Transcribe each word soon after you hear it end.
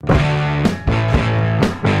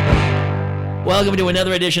Welcome to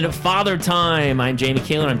another edition of Father Time. I'm Jamie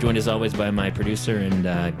Kaler. I'm joined as always by my producer and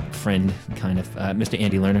friend, Mr.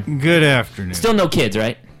 Andy Lerner. Good afternoon. Still no kids,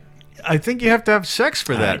 right? I think you have to have sex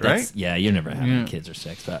for that, right? Yeah, you're never having kids or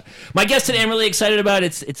sex. But my guest today, I'm really excited about.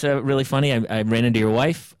 It's really funny. I ran into your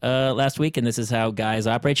wife last week, and this is how guys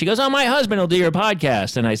operate. She goes, "Oh, my husband will do your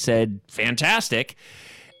podcast," and I said, "Fantastic."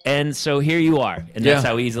 And so here you are, and that's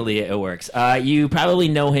how easily it works. You probably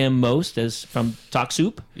know him most as from Talk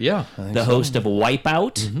Soup. Yeah, the host of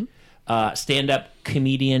Wipeout, stand-up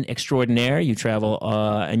comedian extraordinaire. You travel,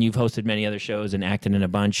 and you've hosted many other shows and acted in a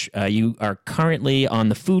bunch. You are currently on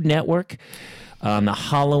the Food Network, the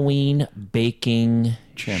Halloween Baking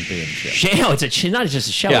Championship. It's not just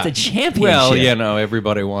a show; it's a championship. Well,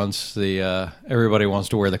 everybody wants everybody wants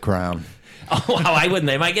to wear the crown. Oh, wow, I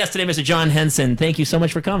wouldn't. My guest today, Mr. John Henson. Thank you so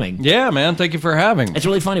much for coming. Yeah, man. Thank you for having me. It's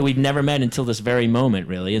really funny. We've never met until this very moment,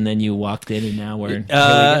 really, and then you walked in, and now we're here we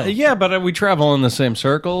go. Yeah, but we travel in the same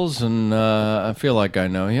circles, and I feel like I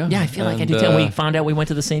know you. Yeah, I feel like I do too. We found out we went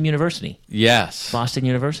to the same university. Yes. Boston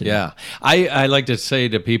University. Yeah. I like to say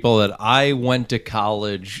to people that I went to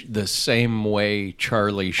college the same way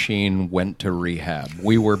Charlie Sheen went to rehab.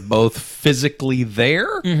 We were both physically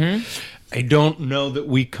there. Mm-hmm. I don't know that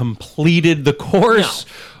we completed the course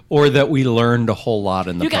or that we learned a whole lot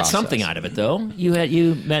in the process. You got something out of it, though.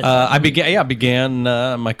 You met... I began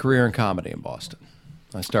my career in comedy in Boston.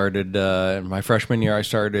 I started, in my freshman year, I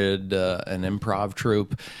started an improv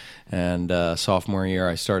troupe, and sophomore year,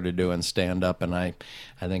 I started doing stand-up, and I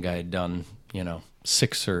think I had done,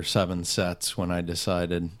 6 or 7 sets when I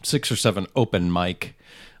decided, 6 or 7 open mic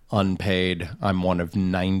unpaid. I'm one of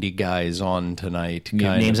 90 guys on tonight. You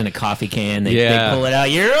have names in a coffee can. They pull it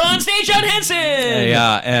out. You're on stage, John Henson.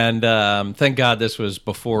 Yeah, and thank God this was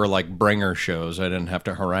before bringer shows. I didn't have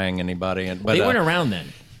to harangue anybody. But they weren't around then.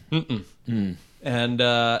 And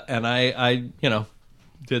I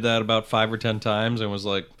did that about 5 or 10 times and was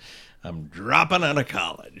like, I'm dropping out of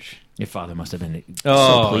college. Your father must have been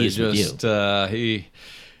so pleased with you. He.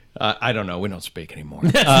 I don't know. We don't speak anymore.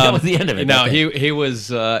 That was the end of it. No, he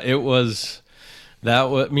was. It was that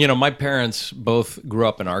was. My parents both grew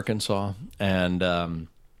up in Arkansas, and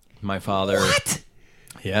my father. What?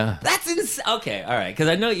 Yeah. That's okay. All right, because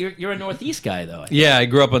I know you're a Northeast guy, though. Yeah, I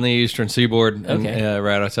grew up on the Eastern Seaboard, okay,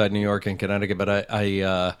 right outside New York and Connecticut. But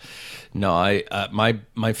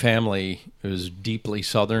my family was deeply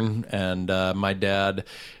Southern, and my dad.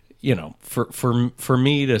 For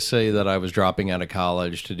me to say that I was dropping out of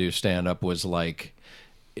college to do stand-up was like,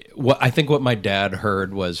 what my dad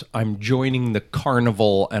heard was, I'm joining the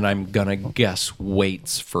carnival and I'm gonna guess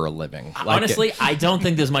weights for a living. Honestly, I don't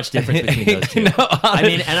think there's much difference between those two. No,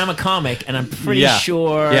 and I'm a comic, and I'm pretty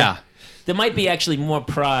sure there might be actually more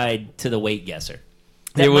pride to the weight guesser.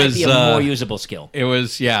 That might be a more usable skill. It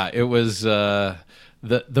was.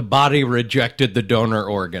 The body rejected the donor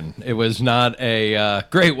organ. It was not a,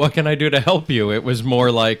 great, what can I do to help you? It was more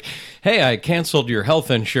like, hey, I canceled your health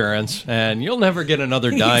insurance, and you'll never get another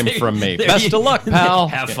dime from me. Best of luck, pal.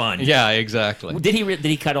 Have fun. Yeah, exactly. Did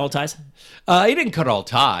he cut all ties? He didn't cut all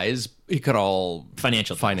ties. He cut all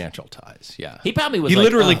financial ties, yeah. He probably was. He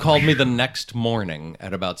literally called me the next morning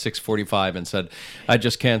at about 6:45 and said, I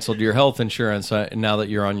just canceled your health insurance. Now that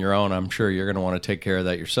you're on your own, I'm sure you're going to want to take care of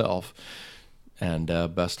that yourself. And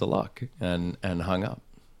best of luck, and hung up.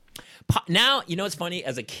 Now, it's funny.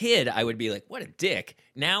 As a kid, I would be like, what a dick.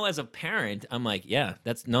 Now, as a parent, I'm like, yeah,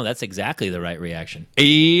 that's exactly the right reaction.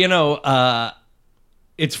 It's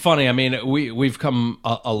funny. I mean, we've come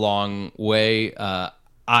a long way.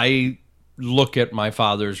 I look at my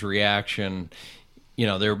father's reaction.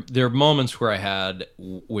 There are moments where I had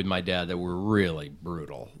with my dad that were really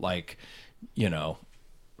brutal.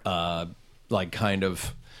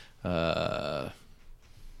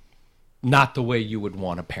 Not the way you would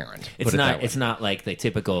want a parent. It's not like the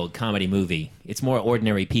typical comedy movie. It's more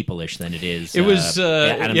ordinary people-ish than it is. It was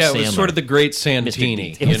Adam Sandler. It was sort of the Great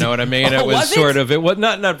Santini. You know what I mean? Oh, it was sort of it was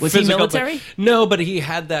not was physical. He military? No, but he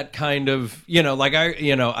had that kind of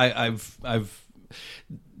I've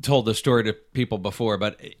told the story to people before,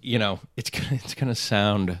 but it's gonna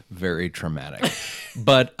sound very traumatic,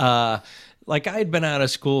 but. I had been out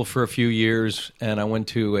of school for a few years, and I went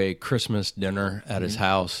to a Christmas dinner at his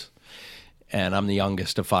house, and I'm the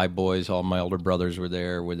youngest of 5 boys. All my older brothers were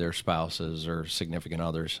there with their spouses or significant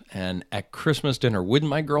others. And at Christmas dinner with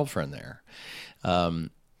my girlfriend there,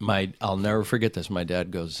 I'll never forget this. My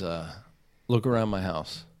dad goes, look around my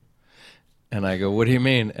house. And I go, what do you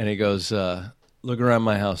mean? And he goes, look around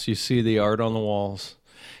my house. You see the art on the walls?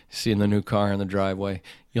 You see the new car in the driveway?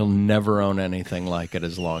 You'll never own anything like it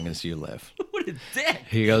as long as you live. What a dick.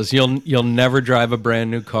 He goes, you'll never drive a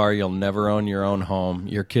brand new car. You'll never own your own home.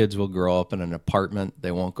 Your kids will grow up in an apartment.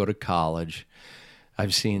 They won't go to college.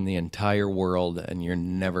 I've seen the entire world, and you're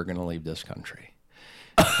never going to leave this country.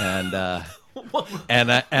 And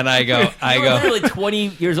I go, literally 20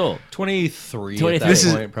 years old. 23 23. at that This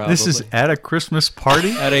point, is probably. this is at a Christmas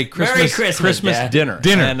party. At a Christmas Dad. dinner.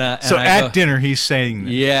 Dinner. So I at go, dinner, he's saying,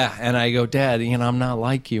 yeah, and I go, Dad, I'm not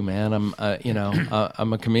like you, man. I'm,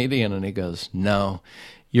 I'm a comedian. And he goes, no,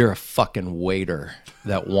 you're a fucking waiter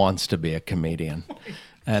that wants to be a comedian.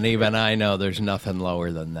 And even I know there's nothing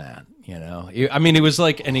lower than that. I mean, he was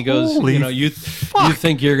like, and he goes, Holy you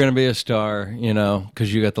think you're going to be a star,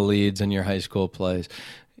 because you got the leads in your high school plays.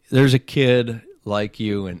 There's a kid like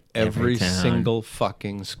you in every single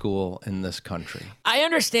fucking school in this country. I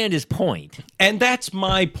understand his point. And that's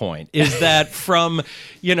my point, is that from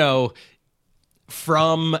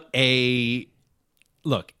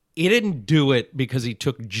look, he didn't do it because he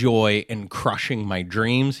took joy in crushing my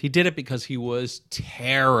dreams. He did it because he was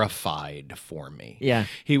terrified for me. Yeah.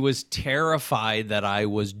 He was terrified that I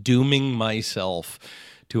was dooming myself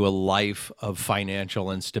to a life of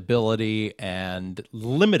financial instability and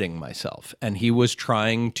limiting myself. And he was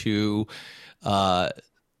trying to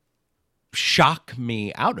shock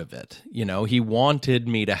me out of it. He wanted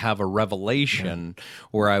me to have a revelation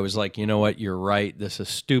where I was like, you know what, you're right. This is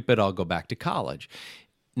stupid. I'll go back to college.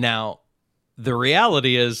 Now, the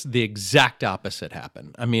reality is the exact opposite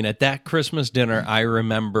happened. I mean, at that Christmas dinner, I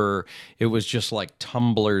remember it was just like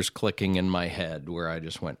tumblers clicking in my head where I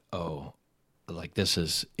just went, oh, like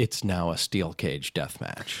it's now a steel cage death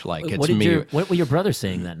match. Like it's me. What were your brothers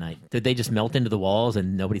saying that night? Did they just melt into the walls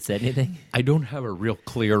and nobody said anything? I don't have a real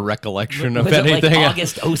clear recollection of Was it anything. like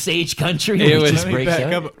August Osage country? It was just Let me breaks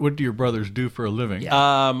back out? up. What do your brothers do for a living?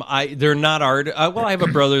 They're not art. Well, I have a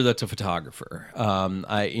brother that's a photographer.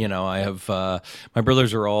 I have my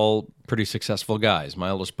brothers are all pretty successful guys. My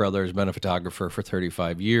oldest brother has been a photographer for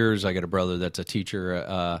 35 years. I got a brother that's a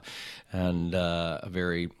teacher and a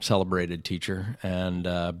very celebrated teacher, and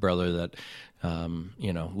a brother that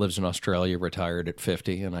lives in Australia, retired at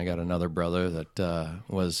 50, and I got another brother that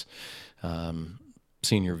was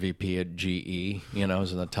senior VP at GE.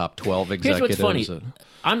 Was in the top 12 executives. Here's what's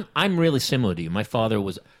funny. I'm really similar to you. My father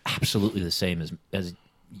was absolutely the same as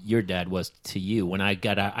your dad was to you. When I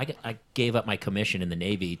got out, I gave up my commission in the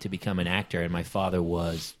Navy to become an actor, and my father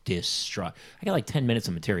was distraught. I got like 10 minutes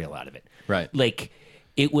of material out of it. Right. Like,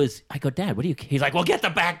 it was, I go, Dad, what do you, he's like, well, get the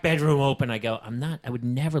back bedroom open. I go, I would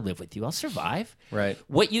never live with you. I'll survive. Right.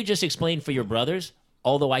 What you just explained for your brothers,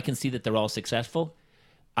 although I can see that they're all successful,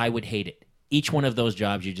 I would hate it. Each one of those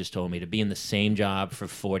jobs you just told me, to be in the same job for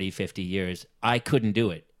 40, 50 years, I couldn't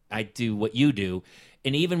do it. I do what you do.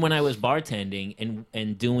 And even when I was bartending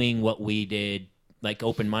and doing what we did, like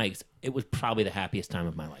open mics, it was probably the happiest time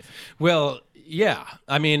of my life. Well, yeah.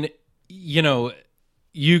 I mean,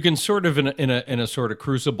 you can sort of in a sort of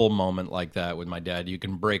crucible moment like that with my dad, you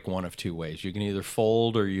can break one of two ways. You can either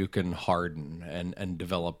fold or you can harden and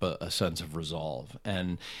develop a sense of resolve.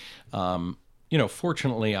 And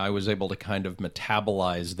fortunately, I was able to kind of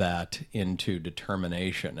metabolize that into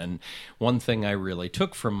determination. And one thing I really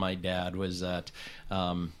took from my dad was that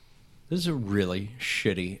this is a really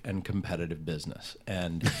shitty and competitive business.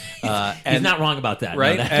 And he's not wrong about that.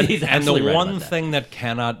 Right? No, he's and the absolutely right one about that. thing that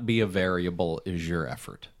cannot be a variable is your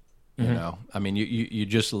effort. I mean, you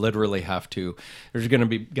just literally have to. There's going to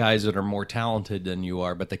be guys that are more talented than you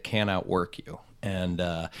are, but they can't outwork you. And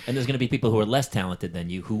there's going to be people who are less talented than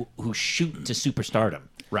you who shoot to superstardom.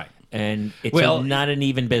 Right. And it's Well, not an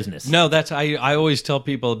even business. No, that's I always tell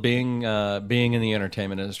people being in the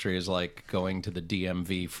entertainment industry is like going to the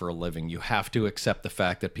DMV for a living. You have to accept the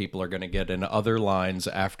fact that people are going to get in other lines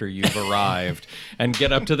after you've arrived and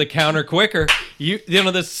get up to the counter quicker.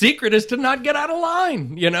 The secret is to not get out of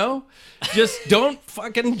line, Just don't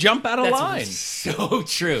fucking jump out of line. That's so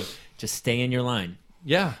true. Just stay in your line.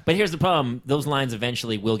 Yeah. But here's the problem. Those lines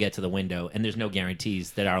eventually will get to the window, and there's no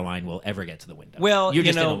guarantees that our line will ever get to the window. Well, you're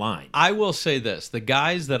just in a line. I will say this. The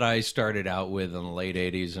guys that I started out with in the late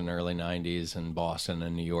 80s and early 90s in Boston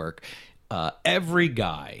and New York, every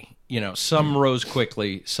guy, some rose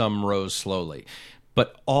quickly, some rose slowly.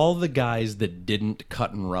 But all the guys that didn't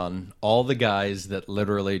cut and run, all the guys that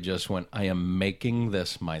literally just went, I am making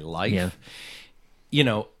this my life. Yeah.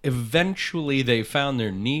 Eventually they found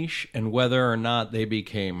their niche, and whether or not they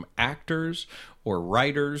became actors or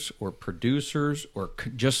writers or producers or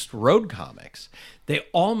just road comics, they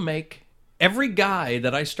all make, every guy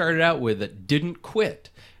that I started out with that didn't quit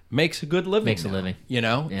makes a good living. Makes a living.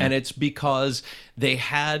 And it's because they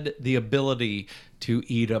had the ability to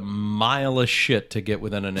eat a mile of shit to get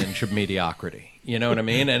within an inch of mediocrity. You know what I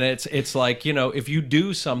mean? And it's like, if you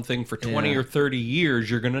do something for 20 or 30 years,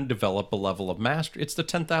 you're going to develop a level of mastery. It's the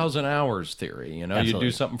 10,000 hours theory. You Absolutely.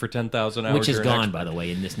 do something for 10,000 hours. Which is you're gone, by the way,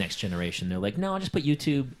 in this next generation. They're like, no, I'll just put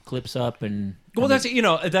YouTube clips up and... Well,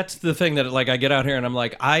 that's the thing that like I get out here and I'm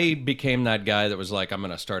like, I became that guy that was like, I'm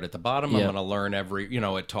going to start at the bottom. I'm going to learn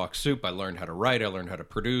at Talk Soup. I learned how to write. I learned how to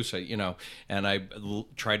produce. And I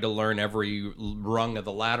tried to learn every rung of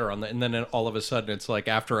the ladder and then all of a sudden it's like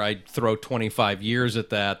after I throw 25 years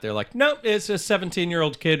at that, they're like, nope, it's a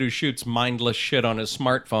 17-year-old kid who shoots mindless shit on his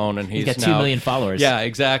smartphone and he's got now 2 million followers. Yeah,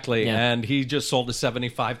 exactly. Yeah. And he just sold a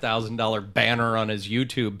 $75,000 banner on his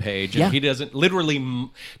YouTube page, and he doesn't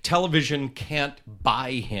television can't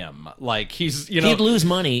buy him. Like he'd lose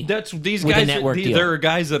money. That's these with guys. a network deal. There are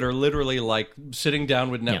guys that are literally like sitting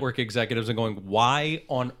down with network executives and going, "Why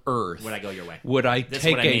on earth would I go your way? Would I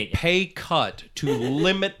take a need. pay cut to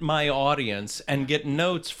limit my audience and get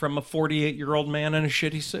notes from a 48-year-old man in a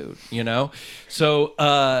shitty suit?" So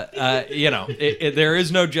there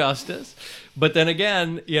is no justice. But then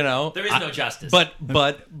again, there is no justice.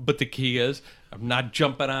 But the key is, I'm not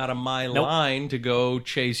jumping out of my line to go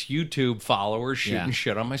chase YouTube followers shooting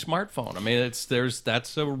shit on my smartphone. I mean,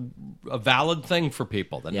 that's a valid thing for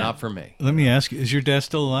people, but not for me. Let me ask you: is your dad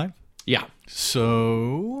still alive? Yeah.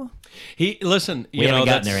 So we haven't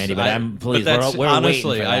gotten there, Andy. But please, we're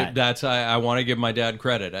honestly, waiting for that. I want to give my dad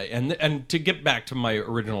credit, and to get back to my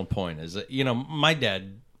original point is that my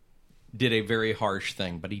dad did a very harsh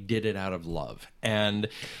thing, but he did it out of love.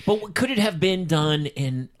 But could it have been done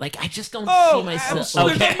in I just don't see myself.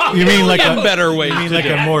 Absolutely. Okay, you mean like a better way? You mean like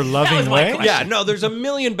a more loving way? Yeah, no, there's a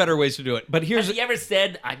million better ways to do it. But have you ever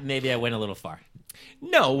said maybe I went a little far?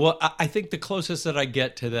 No, well, I think the closest that I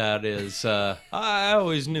get to that is I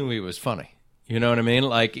always knew he was funny. You know what I mean?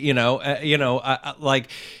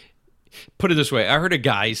 Put it this way. I heard a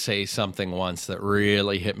guy say something once that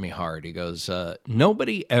really hit me hard. He goes,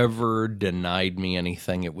 nobody ever denied me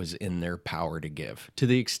anything it was in their power to give. To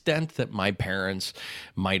the extent that my parents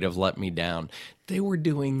might have let me down, they were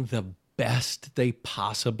doing the best they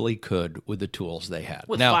possibly could with the tools they had.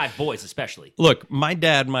 With 5 boys especially. Look, my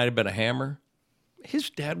dad might have been a hammer. His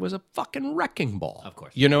dad was a fucking wrecking ball. Of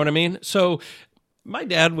course. You know what I mean? So my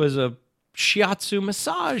dad was a shiatsu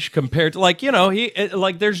massage compared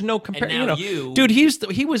to there's no comparison. Dude,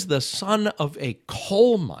 he was the son of a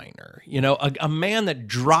coal miner, a man that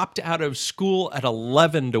dropped out of school at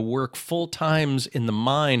 11 to work full times in the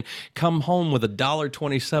mine, come home with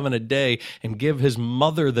 $1.27 a day and give his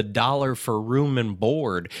mother the $1 for room and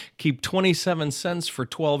board, keep 27 cents for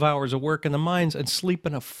 12 hours of work in the mines, and sleep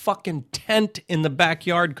in a fucking tent in the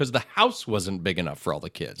backyard because the house wasn't big enough for all the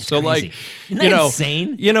kids. So crazy. Isn't that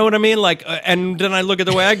insane? You know what I mean? And then I look at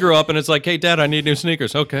the way I grew up, and it's like, hey, Dad, I need new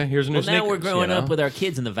sneakers. Okay, here's new sneakers. Now we're growing up with our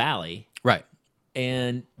kids in the valley. Right.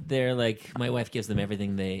 And they're like, my wife gives them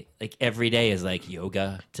everything every day is like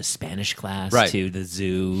yoga to Spanish class to the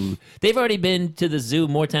zoo. They've already been to the zoo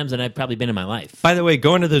more times than I've probably been in my life. By the way,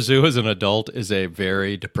 going to the zoo as an adult is a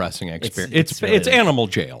very depressing experience. It's animal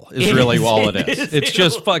jail is really all it is. It's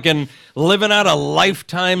just fucking living out a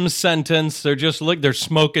lifetime sentence. They're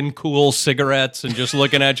smoking cool cigarettes and just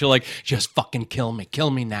looking at you like, just fucking kill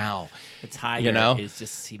me now. It's higher. It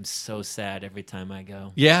just seems so sad every time I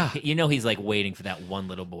go. Yeah. He's like waiting for that one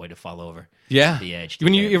little boy to fall over. Yeah. The edge.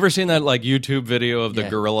 When you ever seen that YouTube video of the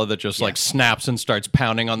gorilla that just snaps and starts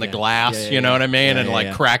pounding on the glass, you know what I mean?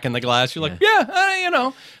 And cracking the glass. You're like,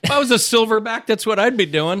 if I was a silverback, that's what I'd be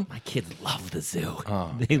doing. My kids love the zoo.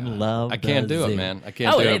 They love I can't the do zoo. it, man. I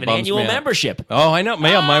can't do it. They have an annual membership. Oh, I know.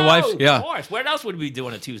 Yeah, my wife. Yeah. Of course. Where else would we do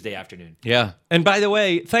on a Tuesday afternoon? Yeah. And by the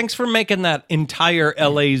way, thanks for making that entire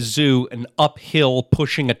LA zoo an uphill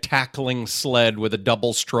pushing a tackling sled with a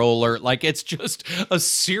double stroller. It's just a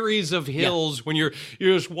series of hills when you're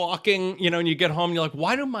just walking, and you get home and you're like,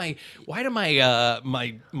 why do my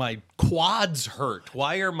quads hurt?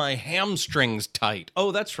 Why are my hamstrings tight?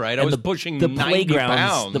 Oh, that's right. I was pushing 90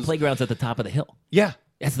 pounds. The playground's at the top of the hill. Yeah.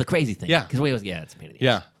 That's the crazy thing. Yeah. Because it's a pain in the ass.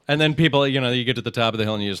 Yeah. And then people, you get to the top of the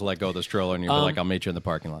hill and you just let go of the stroller and you're like, I'll meet you in the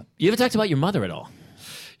parking lot. You ever talked about your mother at all?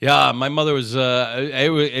 Yeah, my mother was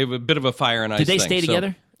a bit of a fire and ice thing. Did they stay stay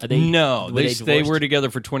together? No, they were together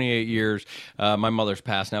for 28 years. My mother's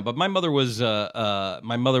passed now, but my mother was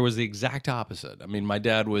the exact opposite. I mean, my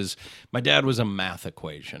dad was a math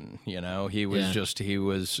equation. He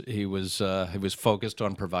was he was focused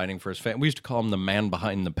on providing for his family. We used to call him the man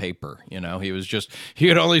behind the paper. You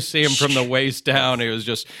could only see him from the waist down. He was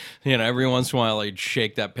just every once in a while he'd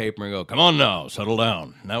shake that paper and go, "Come on now, settle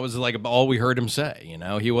down." And that was like all we heard him say.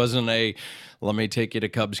 He wasn't a let me take you to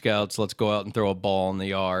Cub Scouts. Let's go out and throw a ball in the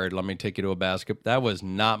yard. Let me take you to a basket. That was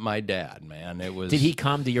not my dad, man. It was. Did he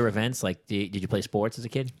come to your events? Like, did you play sports as a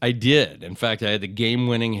kid? I did. In fact, I had the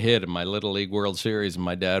game-winning hit in my Little League World Series, and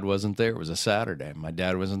my dad wasn't there. It was a Saturday. My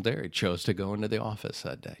dad wasn't there. He chose to go into the office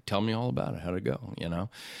that day. Tell me all about it. How'd it go?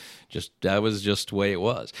 That was just the way it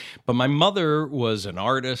was. But my mother was an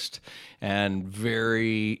artist and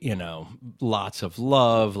very, lots of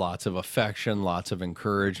love, lots of affection, lots of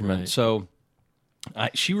encouragement. Right. So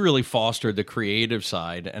she really fostered the creative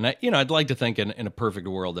side. And I'd like to think in a perfect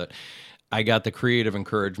world that I got the creative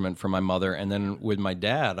encouragement from my mother, and then with my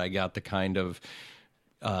dad, I got the kind of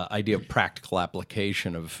idea of practical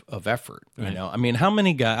application of effort. Right. I mean, how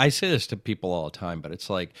many guys? I say this to people all the time, but it's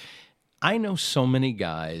like I know so many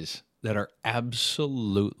guys that are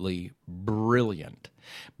absolutely brilliant,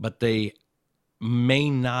 but they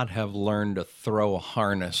may not have learned to throw a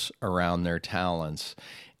harness around their talents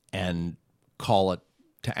and call it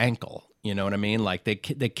to ankle. You know what I mean? Like they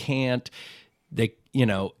can't.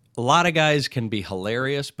 A lot of guys can be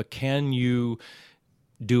hilarious, but can you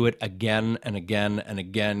do it again and again and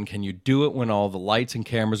again? Can you do it when all the lights and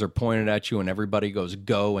cameras are pointed at you and everybody goes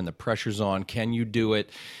go and the pressure's on? Can you do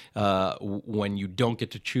it when you don't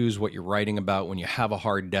get to choose what you're writing about, when you have a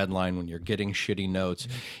hard deadline, when you're getting shitty notes?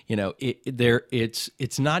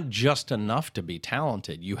 It's not just enough to be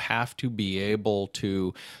talented. You have to be able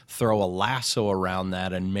to throw a lasso around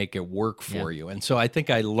that and make it work for you. And so I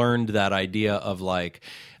think I learned that idea of like,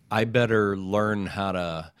 I better learn how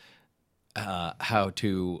to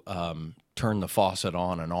turn the faucet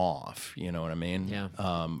on and off. You know what I mean?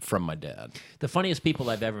 Yeah. From my dad. The funniest people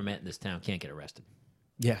I've ever met in this town can't get arrested.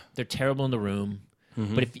 Yeah. They're terrible in the room.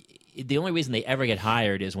 Mm-hmm. But if the only reason they ever get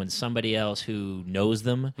hired is when somebody else who knows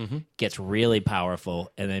them gets really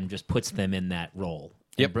powerful and then just puts them in that role.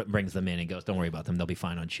 Yep. Brings them in and goes, don't worry about them. They'll be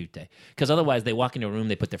fine on shoot day. Because otherwise they walk into a room,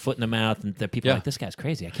 they put their foot in their mouth, and the people are like, this guy's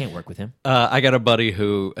crazy. I can't work with him. I got a buddy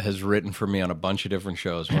who has written for me on a bunch of different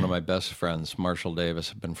shows. One of my best friends, Marshall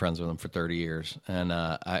Davis, I've been friends with him for 30 years. And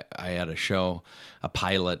I had a show, a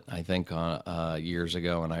pilot, I think, years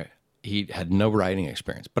ago, and he had no writing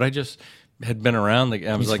experience. But I just had been around.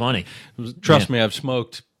 I was He's funny. Trust me, I've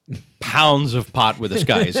smoked pounds of pot with this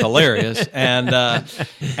guy. He's hilarious.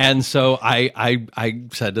 And so I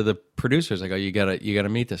said to the producers, I go, you gotta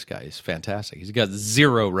meet this guy. He's fantastic. He's got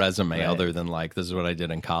zero resume other than like, this is what I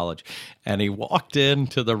did in college. And he walked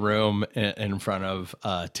into the room in front of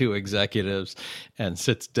two executives and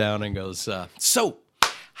sits down and goes, so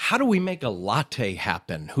how do we make a latte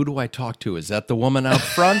happen? Who do I talk to? Is that the woman out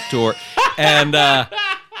front? Or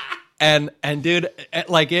And dude,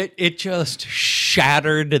 like it just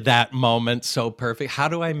shattered that moment so perfect. How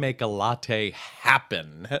do I make a latte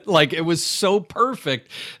happen? Like it was so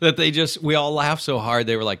perfect that we all laughed so hard.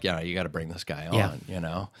 They were like, yeah, you got to bring this guy on,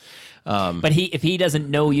 But if he doesn't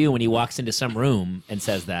know you when he walks into some room and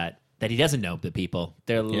says that he doesn't know the people,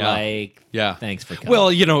 they're like, thanks for coming. Well,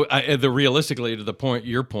 realistically to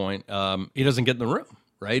your point, he doesnn't get in the room.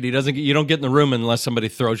 Right, you don't get in the room unless somebody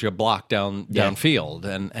throws you a block downfield,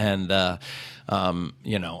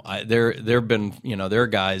 there are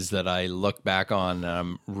guys that I look back on and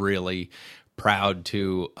I'm really proud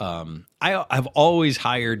to. I've always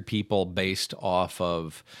hired people based off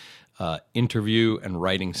of interview and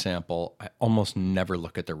writing sample. I almost never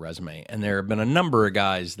look at their resume, and there have been a number of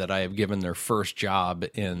guys that I have given their first job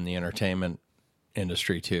in the entertainment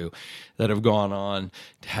industry too, that have gone on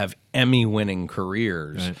to have Emmy-winning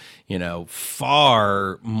careers,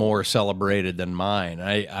 far more celebrated than mine.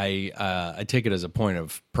 I take it as a point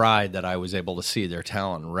of pride that I was able to see their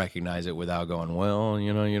talent and recognize it without going, well,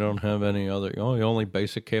 you don't have any other, only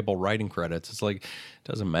basic cable writing credits. It's like, it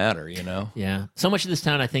doesn't matter, Yeah. So much of this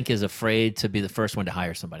town, I think, is afraid to be the first one to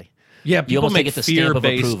hire somebody. Yeah, people almost make get the stamp of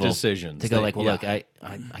fear-based approval decisions. to go like, well, look, I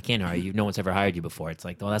can't hire you. No one's ever hired you before. It's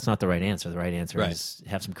like, well, that's not the right answer. The right answer is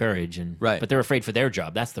have some courage. But they're afraid for their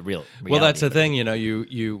job. That's the real reality. Well, that's the thing.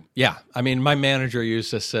 I mean, my manager used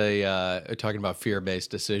to say, talking about fear-based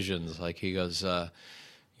decisions, like he goes,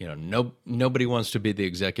 nobody wants to be the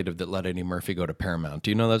executive that let Eddie Murphy go to Paramount. Do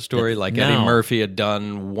you know that story? Like No. Eddie Murphy had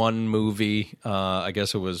done one movie, I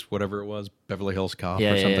guess it was whatever it was, Beverly Hills Cop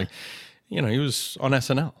or something. Yeah. He was on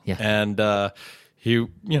SNL. Yeah. And he,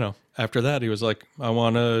 after that, he was like, I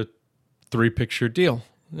want a 3-picture deal.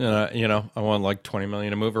 I want like $20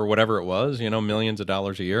 million a movie or whatever it was, millions of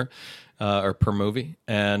dollars a year or per movie.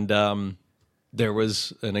 And there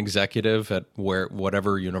was an executive at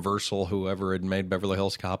whatever Universal, whoever had made Beverly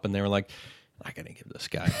Hills Cop, and they were like, I'm not going to give this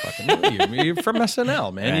guy a fucking movie. You're from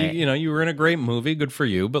SNL, man. Right. You were in a great movie. Good for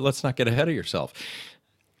you, but let's not get ahead of yourself.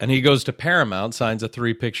 And he goes to Paramount, signs a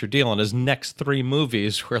 3-picture deal, and his next 3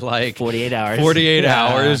 movies were like 48 hours. 48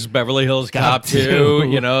 hours, Beverly Hills Cop 2,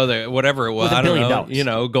 whatever it was. With $1 I don't billion.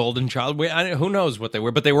 know, Golden Child. Who knows what they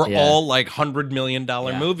were, but they were all like $100 million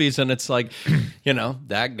movies, and it's like,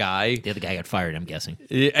 that guy. The other guy got fired, I'm guessing.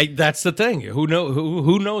 That's the thing. Who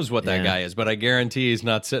knows what that guy is? But I guarantee he's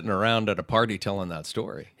not sitting around at a party telling that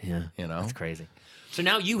story. Yeah, That's crazy. So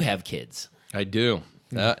now you have kids. I do.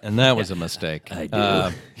 And that was a mistake. I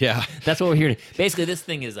do. Yeah. That's what we're here to. Basically, this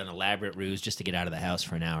thing is an elaborate ruse just to get out of the house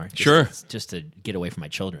for an hour. Just to get away from my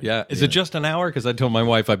children. Yeah. Is it just an hour? Because I told my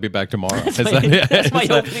wife I'd be back tomorrow. That's my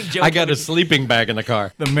opening joke. I got a sleeping bag in the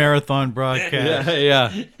car. The marathon broadcast.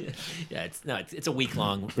 Yeah. Yeah, it's a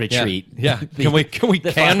week-long retreat. Yeah. Can we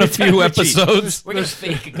can a few episodes? We're going to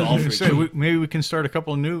fake a golf retreat. So maybe we can start a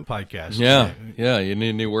couple of new podcasts. Yeah. Yeah. You need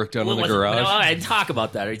any work done in the garage? No, I talk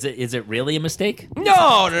about that. Is it really a mistake? No.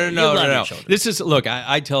 your children. This is look.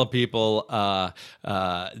 I tell people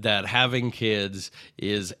that having kids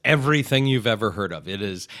is everything you've ever heard of. It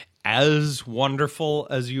is as wonderful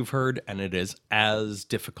as you've heard, and it is as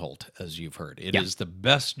difficult as you've heard. It is the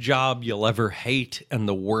best job you'll ever hate and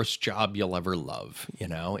the worst job you'll ever love.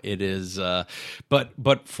 It is.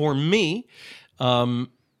 But for me, I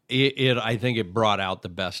think it brought out the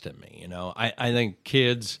best in me. I think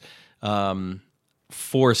kids.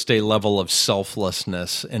 Forced a level of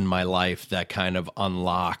selflessness in my life that kind of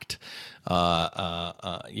unlocked,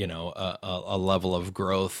 a level of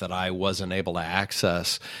growth that I wasn't able to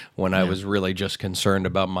access when I was really just concerned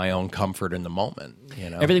about my own comfort in the moment.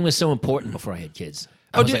 Everything was so important before I had kids.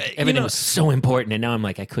 Everything was so important, and now I'm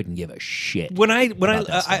like, I couldn't give a shit. I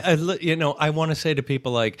want to say to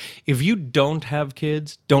people, like, if you don't have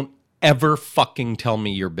kids, don't ever fucking tell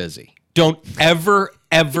me you're busy. Don't ever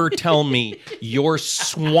tell me you're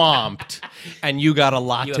swamped and you got a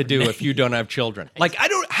lot to do if you don't have children. Like,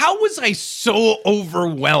 how was I so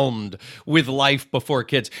overwhelmed with life before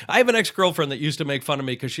kids? I have an ex-girlfriend that used to make fun of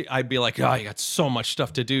me because I'd be like, oh, you got so much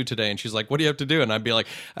stuff to do today. And she's like, what do you have to do? And I'd be like,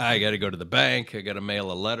 I got to go to the bank. I got to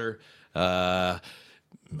mail a letter.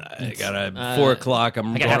 I got at 4 o'clock.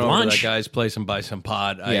 I'm going over to that guy's place and buy some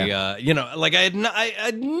pot. I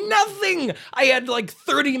had nothing. I had like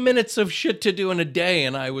 30 minutes of shit to do in a day,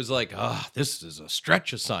 and I was like, this is a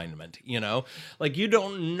stretch assignment. Like, you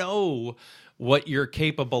don't know what you're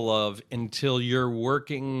capable of until you're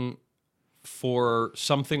working for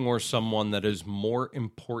something or someone that is more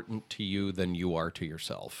important to you than you are to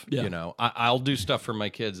yourself. Yeah. I'll do stuff for my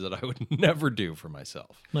kids that I would never do for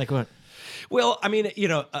myself. Like what? Well, I mean,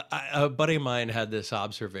 a buddy of mine had this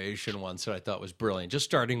observation once that I thought was brilliant, just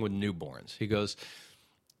starting with newborns. He goes,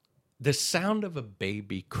 the sound of a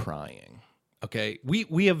baby crying, okay?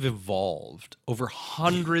 We have evolved over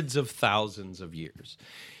hundreds of thousands of years.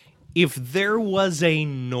 If there was a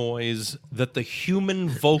noise that the human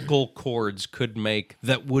vocal cords could make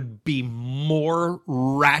that would be more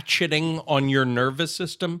ratcheting on your nervous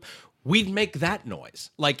system, we'd make that noise.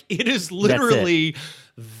 Like, it is literally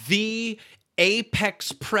the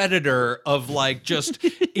apex predator of, like, just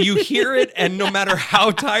you hear it, and no matter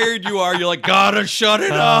how tired you are, you're like, gotta shut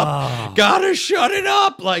it up, gotta shut it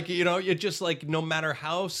up. Like, you're just like, no matter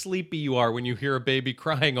how sleepy you are, when you hear a baby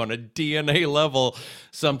crying on a DNA level,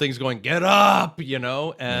 something's going, get up,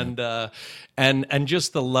 and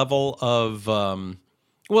just the level of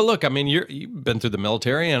well, look, I mean, you've been through the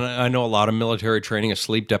military, and I know a lot of military training is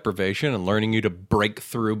sleep deprivation and learning you to break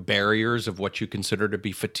through barriers of what you consider to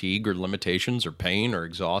be fatigue or limitations or pain or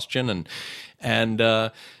exhaustion, and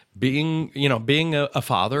being a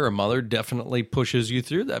father or mother definitely pushes you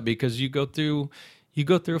through that, because you go through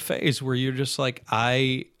a phase where you're just like,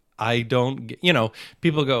 I don't,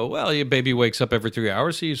 people go, well, your baby wakes up every 3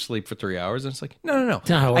 hours, so you sleep for 3 hours. And it's like, no.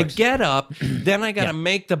 I get up, then I got to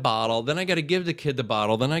make the bottle, then I got to give the kid the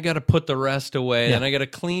bottle, then I got to put the rest away, then I got to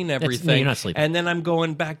clean everything. You're not sleeping. And then I'm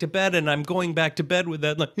going back to bed, and I'm going back to bed with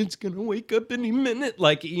that, like, it's going to wake up any minute.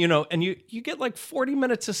 Like, and you get like 40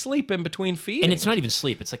 minutes of sleep in between feeding. And it's not even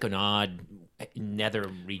sleep. It's like an odd nether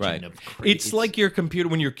region of crazy. It's like your computer,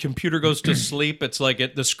 when your computer goes to sleep, it's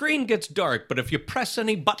like the screen gets dark, but if you press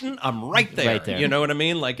any button, I'm right there. Right there. You know what I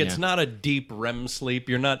mean? Like, it's not a deep REM sleep.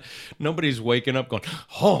 Nobody's waking up going,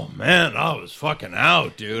 oh man, I was fucking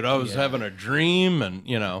out, dude. I was having a dream, and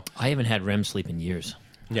I haven't had REM sleep in years.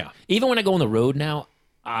 Yeah. Even when I go on the road now,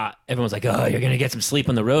 everyone's like, oh, you're going to get some sleep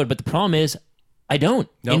on the road. But the problem is, I don't.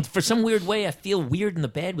 No? And for some weird way, I feel weird in the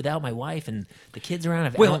bed without my wife and the kids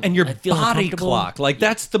around. And your I feel body uncomfortable. clock. Like,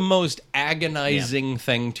 that's the most agonizing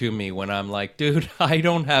thing to me when I'm like, dude, I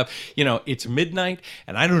don't have, it's midnight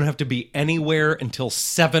and I don't have to be anywhere until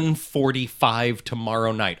 7:45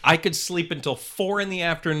 tomorrow night. I could sleep until 4 in the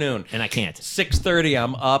afternoon. And I can't. 6:30,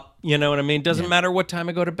 I'm up. You know what I mean? Doesn't matter what time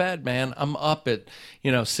I go to bed, man. I'm up at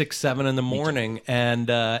 6, 7 in the morning, and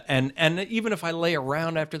even if I lay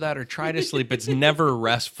around after that or try to sleep, it's never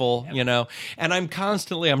restful. And I'm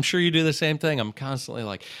constantly. I'm sure you do the same thing. I'm constantly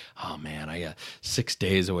like, oh man, I got 6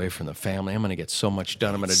 days away from the family. I'm going to get so much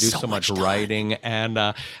done. I'm going to do so much writing, and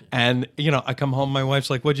I come home. My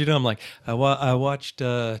wife's like, "What'd you do?" I'm like, I watched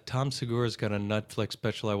Tom Segura's got a Netflix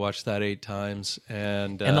special. I watched that 8 times,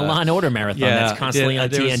 and the Law and Order marathon that's constantly on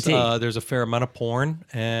TNT. There's a fair amount of porn,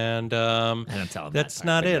 and I don't tell them that's that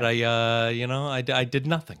not part, it. I did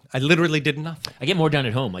nothing. I literally did nothing. I get more done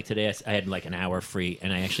at home. Like today, I had like an hour free,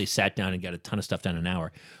 and I actually sat down and got a ton of stuff done in an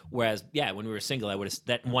hour. Whereas, when we were single, I would have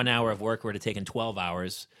that 1 hour of work would have taken 12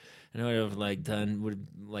 hours, and I would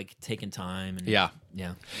have taken time. And, Yeah.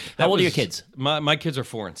 How old are your kids? My kids are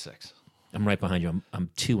 4 and 6. I'm right behind you. I'm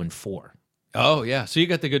 2 and 4. Oh yeah, so you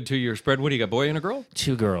got the good 2-year spread. What do you got? Boy and a girl?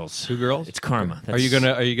 2 girls. 2 girls. It's karma. Are you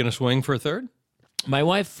gonna swing for a third? My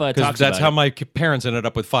wife talks Because that's about how it. my parents ended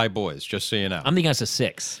up with 5 boys. Just so you know. I'm the youngest of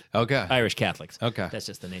 6. Okay. Irish Catholics. Okay. That's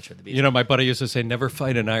just the nature of the beast. My buddy used to say, "Never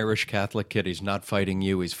fight an Irish Catholic kid. He's not fighting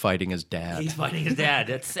you. He's fighting his dad." He's fighting his dad.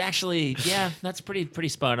 That's actually, that's pretty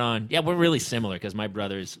spot on. Yeah, we're really similar because my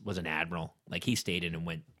brother's was an admiral. Like he stayed in and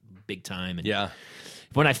went big time. And Yeah.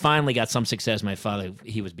 when I finally got some success, my father,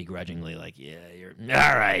 he was begrudgingly like, "Yeah, you're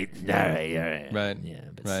all right. Right. Yeah,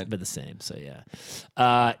 Right. but the same. So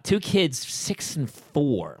 2 kids, 6 and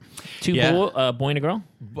 4. 2 Yeah. boy and a girl.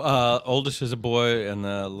 Oldest is a boy, and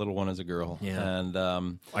the little one is a girl. Yeah. And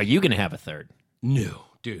Are you going to have a third? no,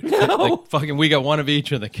 dude. Like, fucking, we got one of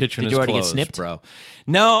each, and the kitchen Did is you already get closed, snipped? bro.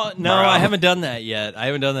 No, I haven't done that yet.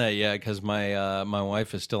 Because my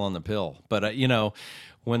wife is still on the pill. But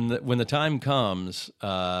when the time comes,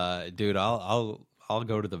 dude, I'll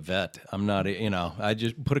go to the vet. I'm not, I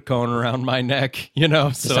just put a cone around my neck,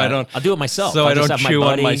 so I don't. I'll do it myself. So I'll I just don't have chew my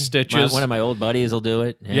on my buddy, stitches. one of my old buddies will do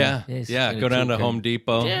it. Yeah. he's Go gonna down to keep Home it.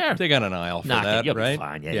 Depot. Yeah. They got an aisle for Knock it. that, You'll be right?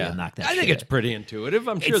 fine. Yeah, you'll knock that I think shit it's out. pretty intuitive.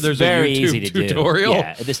 I'm sure It's there's very a easy YouTube to tutorial. do.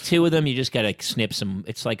 Yeah, if there's 2 of them, you just got to snip some.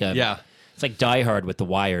 It's like It's like Die Hard with the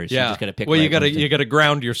wires. Yeah. You just got to pick. Well, right you got to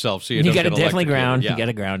ground yourself so you don't got to get definitely electrocuted. ground. Yeah. You got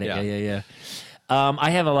to ground it. Yeah.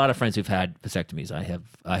 I have a lot of friends who've had vasectomies.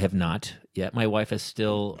 I have not yet. My wife is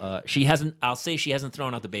still. She hasn't. I'll say she hasn't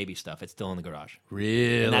thrown out the baby stuff. It's still in the garage.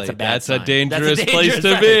 Really? And that's a bad sign. dangerous place to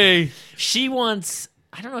sign. be. She wants.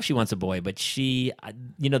 I don't know if she wants a boy, but she.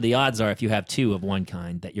 The odds are if you have 2 of one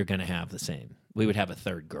kind that you're going to have the same. We would have a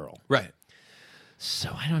third girl. Right.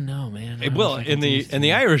 So I don't know, man. Well, in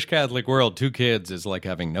the Irish Catholic world, 2 kids is like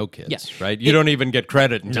having no kids, Yes. right? You don't even get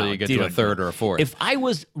credit until No, you get you to a don't. third or a fourth. If I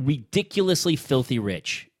was ridiculously filthy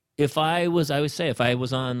rich, if I was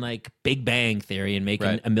on like Big Bang Theory and making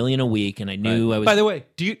Right. $1 million a week, and I knew I was. By the way,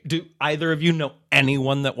 do either of you know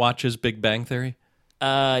anyone that watches Big Bang Theory?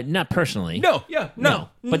 Not personally. No, yeah, no.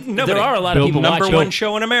 But Nobody. there are a lot of people number watching one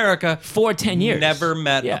show in America for 10 years. Never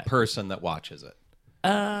met Yeah. a person that watches it.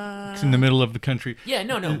 It's in the middle of the country. Yeah,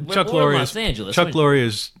 no. Chuck we're in Lorre Los Angeles. Chuck Lorre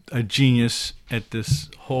is a genius at this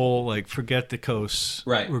whole forget the coasts.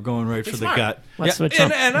 Right. We're going right for smart. the gut. That's Yeah, what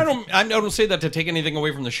Trump- and I don't say that to take anything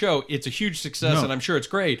away from the show. It's a huge success, No. and I'm sure it's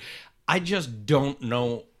great. I just don't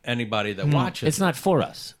know anybody that watches. It's not for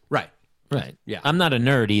us. Right. Right. Yeah. I'm not a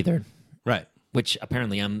nerd either, Right. which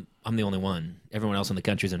apparently I'm the only one. Everyone else in the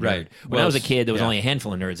country's a nerd. Right. When Well, I was a kid, there was yeah. only a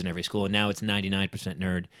handful of nerds in every school, and now it's 99%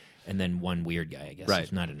 nerd. And then one weird guy, I guess, Right.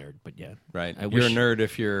 who's not a nerd, but yeah, Right. I You're a wish- nerd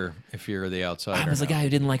if you're the outsider. I was the guy who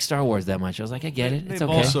didn't like Star Wars that much. I was like, I get it. It's They've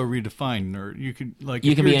okay. also redefined nerd. You could You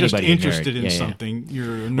if can be you're just anybody a nerd. interested in Yeah, yeah. something, you're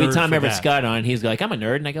a nerd. We had Tom for Everett that. Scott on. He's like, I'm a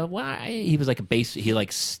nerd, and I go, why? He was like he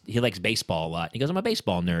likes baseball a lot. He goes, I'm a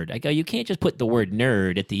baseball nerd. I go, you can't just put the word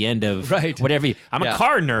nerd at the end of Right. whatever. I'm Yeah. a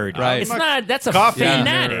car nerd. Right. It's not. That's a Coffee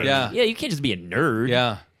fanatic. nerd. Yeah. Yeah. You can't just be a nerd.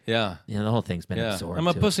 Yeah. Yeah. Yeah, the whole thing's been Yeah. absorbed. I'm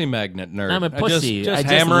a too. pussy magnet nerd. I'm a pussy. Just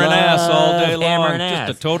I hammering ass all day love long. hammering Just ass.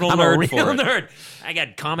 a total I'm nerd a real for it. nerd. I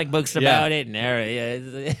got comic books Yeah. about it and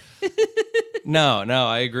everything. No,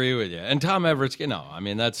 I agree with you. And Tom Everett's, I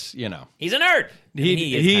mean, that's, He's a nerd.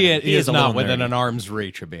 He is a not little within nerdy. an arm's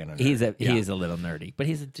reach of being a nerd. He is a little nerdy, but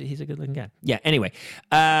he's a good looking guy. Yeah. Anyway,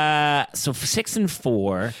 so for 6 and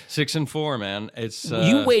 4, 6 and 4, man. It's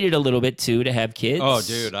you waited a little bit too to have kids. Oh,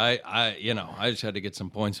 dude, I just had to get some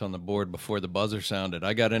points on the board before the buzzer sounded.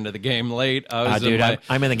 I got into the game late.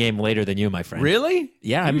 I'm in the game later than you, my friend. Really?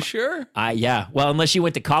 Yeah. You sure? Yeah. Well, unless you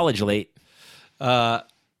went to college late.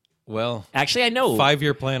 Well, actually, I know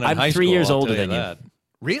 5-year plan in I'm high school. 3 years I'll older tell than that.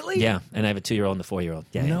 Really? Yeah, and I have a 2-year-old and a 4-year-old.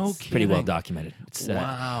 Yeah, No it's pretty well kidding. documented. It's,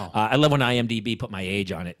 Wow. I love when IMDb put my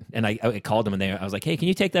age on it, and I called them, and I was like, "Hey, can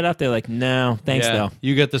you take that up?" They're like, "No, thanks, Yeah, though."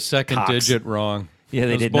 you got the second Cocks. digit wrong. Yeah,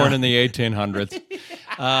 they I was did born not. in the 1800s.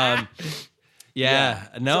 No,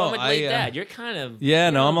 so I'm a late dad. You're kind of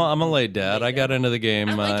I'm a late dad. I got into the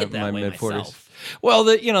game I like it that my way mid-40s. myself. Well,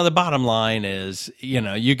 the bottom line is,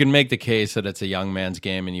 you can make the case that it's a young man's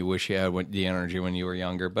game, and you wish you had the energy when you were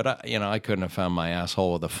younger. But I couldn't have found my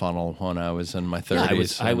asshole with a funnel when I was in my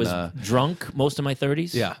 30s. I was drunk most of my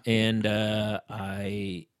 30s. Yeah. And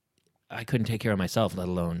I couldn't take care of myself, let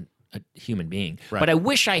alone a human being. Right. But I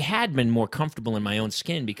wish I had been more comfortable in my own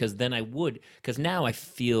skin, because then I would. Because now I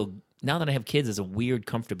feel, now that I have kids, there's a weird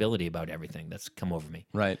comfortability about everything that's come over me.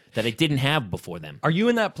 Right. That I didn't have before them. Are you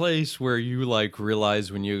in that place where you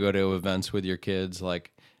realize when you go to events with your kids,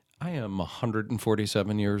 I am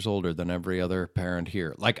 147 years older than every other parent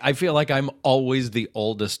here. I feel like I'm always the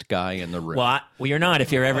oldest guy in the room. Well, you're not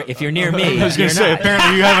if you're near me. I was going you're to say, not.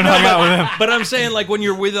 apparently you haven't hung out with him. But I'm saying, when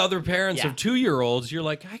you're with other parents Yeah. of 2-year-olds, you're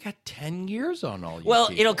like, I got 10 years on all you Well,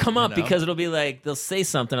 people, it'll come up you know? because it'll be like, they'll say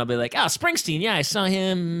something. I'll be like, Springsteen, yeah, I saw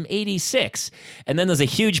him 86. And then there's a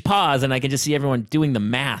huge pause, and I can just see everyone doing the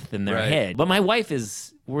math in their Right. head. But my wife there's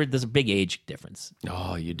a big age difference.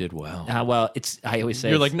 Oh, you did well. I always say,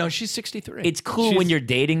 You're like, no, she's 63. it's cool when you're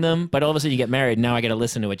dating them, but all of a sudden you get married, and now I got to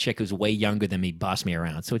listen to a chick who's way younger than me boss me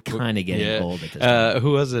around. So it kind of getting old at this point.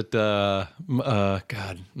 Who was it? God,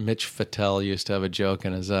 Mitch Fattel used to have a joke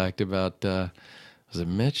in his act about, was it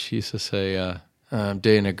Mitch? He used to say, I'm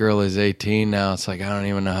dating a girl who's 18 now. It's like, I don't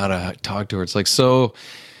even know how to talk to her. It's like, so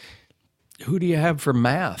who do you have for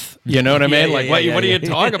math? You know what I mean? What do you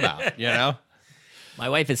talk about? You know? My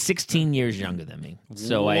wife is 16 years younger than me.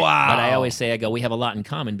 So Wow. but I always say, we have a lot in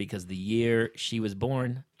common, because the year she was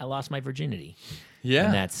born, I lost my virginity.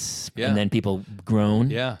 Yeah. And then people groan.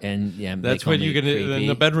 Yeah. And That's what you can, in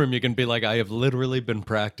the bedroom, you can be like, I have literally been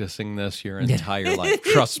practicing this your entire life.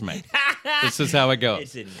 Trust me. This is how it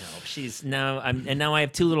goes. It didn't help. Now I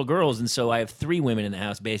have 2 little girls, and so I have 3 women in the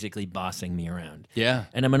house basically bossing me around. Yeah.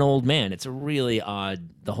 And I'm an old man. It's a really odd,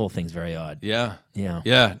 the whole thing's very odd. Yeah. Yeah.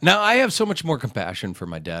 Yeah. Now I have so much more compassion for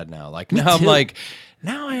my dad now. I'm too. like,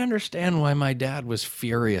 now I understand why my dad was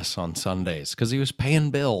furious on Sundays, because he was paying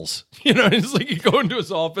bills. It's like you go into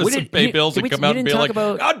his office and pay bills and come out and be like,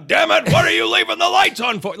 God damn it, what are you leaving the lights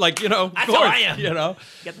on for? Of That's course, how I am. You got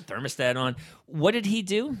the thermostat on. What did he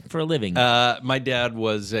do for a living? My dad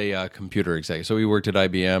was a computer executive, so he worked at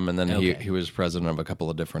IBM, and then he was president of a couple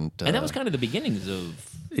of different. And that was kind of the beginnings of.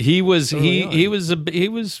 He was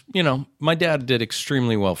my dad did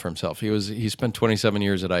extremely well for himself. He spent 27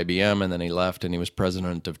 years at IBM, and then he left, and he was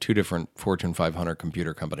president of 2 different Fortune 500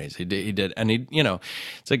 computer companies. He did, and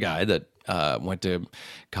it's a guy that went to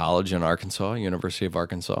college in Arkansas, University of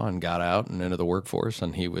Arkansas, and got out and into the workforce,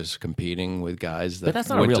 and he was competing with guys that. But that's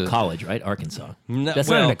not a real college, right? Arkansas. No, That's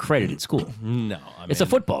not an accredited school. No, It's a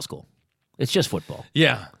football school. It's just football.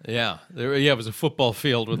 Yeah. It was a football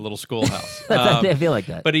field with a little schoolhouse. I feel like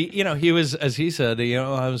that. But he was, as he said,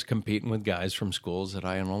 I was competing with guys from schools that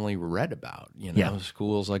I had only read about.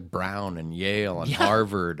 Schools like Brown and Yale and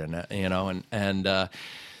Harvard,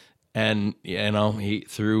 and he,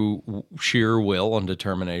 through sheer will and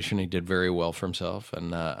determination, he did very well for himself,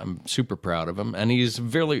 and I'm super proud of him. And he's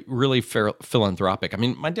really philanthropic. I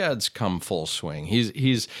mean, my dad's come full swing.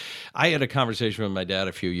 I had a conversation with my dad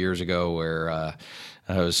a few years ago where I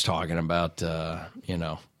was talking about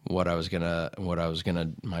what I was gonna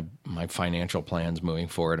my financial plans moving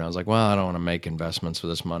forward. And I was like, well, I don't want to make investments with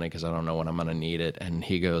this money because I don't know when I'm gonna need it. And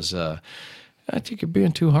he goes, I think you're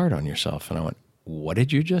being too hard on yourself. And I went, what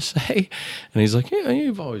did you just say? And he's like, yeah,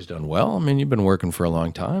 you've always done well. I mean, you've been working for a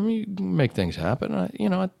long time. You make things happen.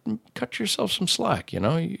 Cut yourself some slack,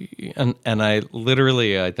 And I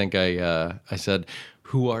literally, I think I said,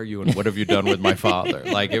 who are you and what have you done with my father?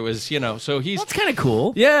 Like, it was, so he's... That's kind of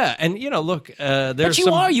cool. Yeah, and, look, there's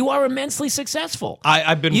But you are immensely successful.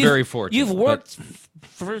 I've been very fortunate. You've worked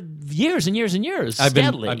for years and years and years, I've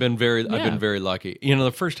steadily. been very lucky.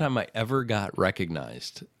 The first time I ever got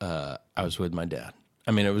recognized, I was with my dad.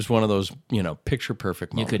 I mean, it was one of those, picture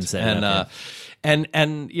perfect moments. You couldn't set it up, And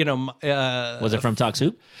was it from Talk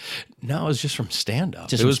Soup? no, it was just from stand up.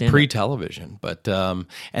 Just It from was stand-up. pre-television, but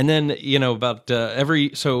and then about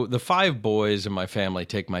so the 5 boys in my family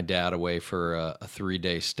take my dad away for a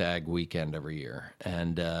 3-day stag weekend every year,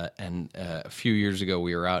 and a few years ago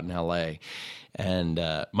we were out in L.A. and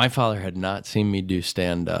my father had not seen me do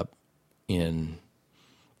stand up in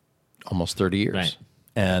almost 30 years,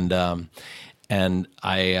 Right. And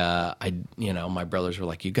I my brothers were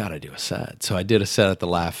like, you got to do a set. So I did a set at the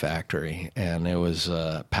Laugh Factory, and it was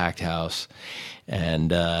a packed house,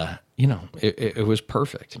 and it was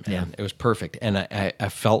perfect, man. Yeah. It was perfect, and I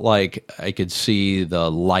felt like I could see the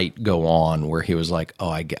light go on where he was like, oh,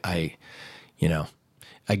 I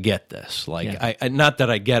get this. Like, Yeah. I not that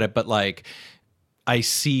I get it, but like, I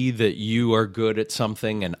see that you are good at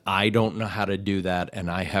something and I don't know how to do that,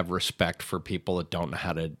 and I have respect for people that don't know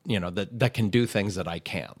how to, that can do things that I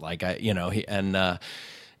can't. Like and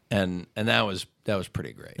that was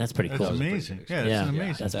pretty great. That's pretty That's cool. amazing. Yeah, Yeah. that's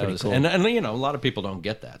amazing. That's That pretty was, cool. and a lot of people don't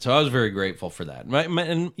get that. So I was very grateful for that.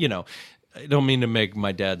 And I don't mean to make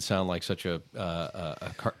my dad sound like such a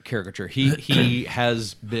caricature. He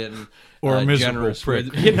has been Or a miserable generous prick.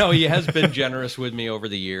 with he has been generous with me over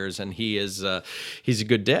the years, and he's a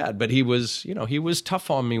good dad. But he was tough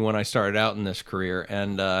on me when I started out in this career,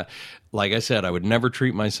 and like I said, I would never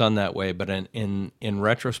treat my son that way. But in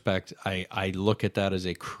retrospect, I look at that as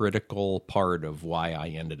a critical part of why I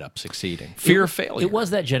ended up succeeding. Fear of failure. It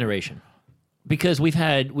was that generation, because we've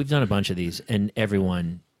done a bunch of these, and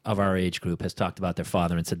everyone of our age group has talked about their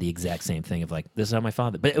father and said the exact same thing of like, this is how my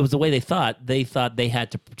father, but it was the way they thought they had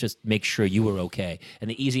to just make sure you were okay. And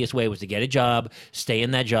the easiest way was to get a job, stay in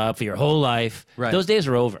that job for your whole life. Right. Those days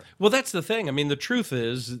are over. Well, that's the thing. I mean, the truth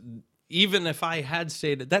is, even if I had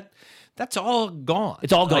stated that, that's all gone.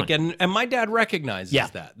 It's all gone. Like, and my dad recognizes Yeah.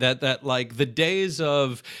 that like the days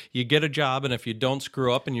of you get a job and if you don't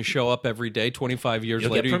screw up and you show up every day, 25 years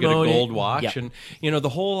You'll later get you get a promoted. gold watch, Yeah. and the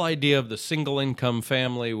whole idea of the single income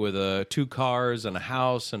family with 2 cars and a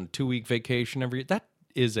house and a 2-week vacation that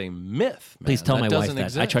is a myth. Man. Please tell That my wife doesn't that. I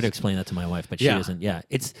exist. try to explain that to my wife, but she Yeah. doesn't. Yeah,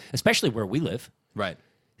 it's especially where we live. Right.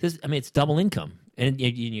 It's double income, and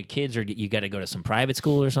your kids you got to go to some private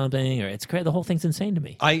school or something, or it's crazy. The whole thing's insane to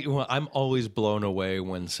me. I'm always blown away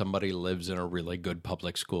when somebody lives in a really good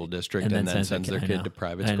public school district And and, then then sends sends their their kid- I kid to know.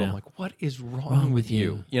 private I school. I'm know. like, what is wrong with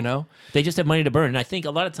you? They just have money to burn, and I think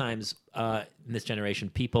a lot of times in this generation,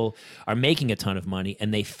 people are making a ton of money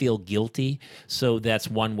and they feel guilty. So that's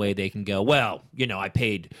one way they can go, well, I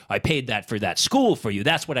paid that for that school for you.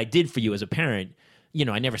 That's what I did for you as a parent.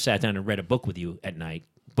 I never sat down and read a book with you at night.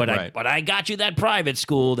 But Right. I got you that private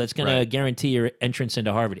school that's going to Right. guarantee your entrance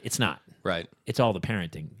into Harvard. It's not. Right. It's all the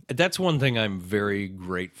parenting. That's one thing I'm very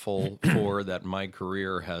grateful for, that my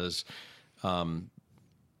career has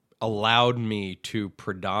allowed me to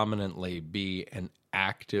predominantly be an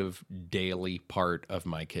active daily part of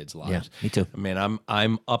my kids' lives. Yeah, me too. I mean,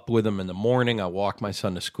 I'm up with them in the morning. I walk my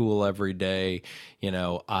son to school every day.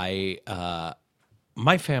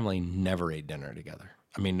 My family never ate dinner together.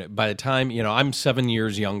 I mean, by the time, I'm 7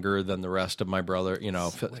 years younger than the rest of my brother,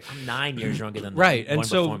 I'm 9 years younger than the Right, and one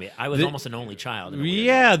so before me. I was the- almost an only child. in a weird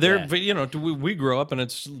Yeah, way. they're but, we grow up and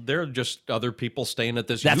they're just other people staying at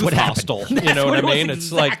this That's youth what happened. hostel. That's You know what what I it was mean?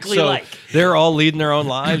 It's like exactly so like. they're all leading their own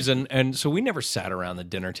lives, and so we never sat around the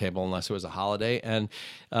dinner table unless it was a holiday. And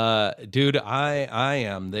dude, I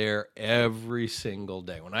am there every single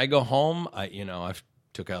day. When I go home, I've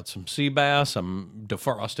took out some sea bass. I'm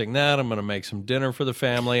defrosting that. I'm going to make some dinner for the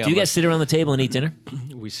family. Do you guys sit around the table and eat dinner?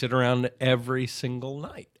 We sit around every single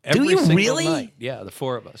night. Do Every you single really? night. Yeah, the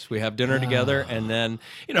 4 of us. We have dinner together, and then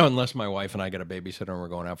unless my wife and I got a babysitter and we're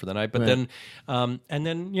going out for the night, but Right.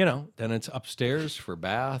 then it's upstairs for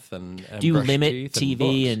bath and Do you brush limit teeth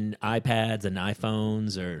TV books. and iPads and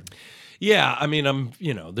iPhones or? Yeah, I mean,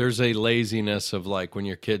 there's a laziness of like when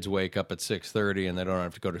your kids wake up at 6:30 and they don't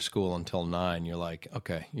have to go to school until 9. You're like,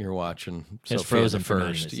 okay, you're watching It's Sophia Frozen the for 9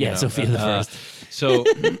 First. minutes. Yeah, Sophia the First. So,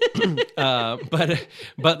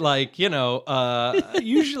 but like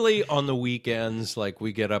usually on the weekends, like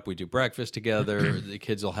we get up, we do breakfast together. The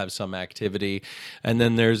kids will have some activity, and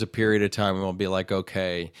then there's a period of time when we'll be like,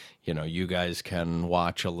 okay, you guys can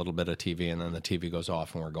watch a little bit of TV, and then the TV goes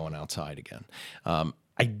off, and we're going outside again.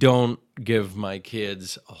 I don't give my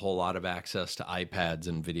kids a whole lot of access to iPads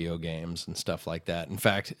and video games and stuff like that. In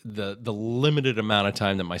fact, the limited amount of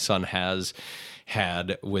time that my son has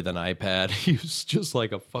had with an iPad, he was just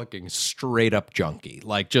like a fucking straight up junkie.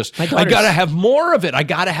 Like just, I daughter's- gotta have more of it. I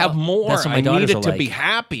gotta have more. that's what my I need daughters it are to like. be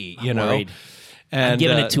happy, I'm worried. And I'm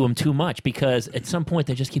giving it to them too much because at some point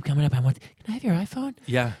they just keep coming up. I'm like, can I have your iPhone?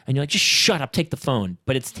 Yeah. And you're like, just shut up, take the phone.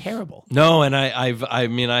 But it's terrible. No, and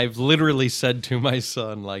I've literally said to my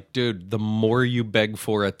son, like, dude, the more you beg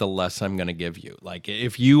for it, the less I'm going to give you. Like,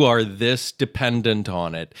 if you are this dependent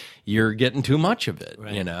on it, you're getting too much of it.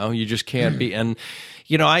 Right. You know, you just can't be. And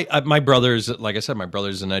you know, my brother's, like I said, my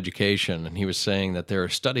brother's in education, and he was saying that there are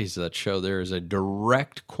studies that show there is a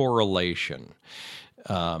direct correlation.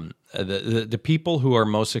 The people who are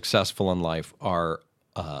most successful in life are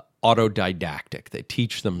autodidactic. They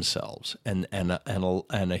teach themselves, and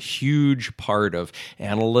a huge part of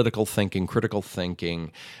analytical thinking, critical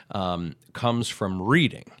thinking, comes from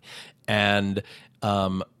reading, and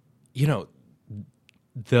you know.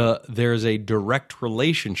 There's a direct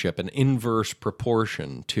relationship, an inverse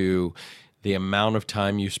proportion to the amount of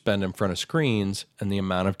time you spend in front of screens and the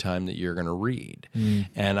amount of time that you're going to read.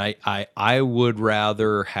 And I would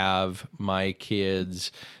rather have my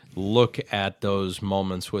kids look at those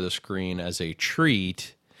moments with a screen as a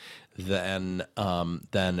treat than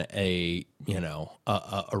a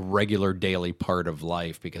regular daily part of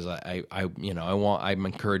life, because I'm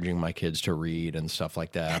encouraging my kids to read and stuff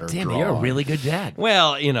like that. Damn, you're a really good dad.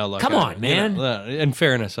 Well, look, Come on, man. In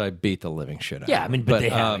fairness, I beat the living shit out. Yeah, I of mean, it. but they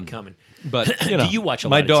have it coming. But Do you watch a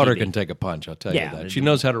lot my of daughter TV? can take a punch. I'll tell Yeah, you that. She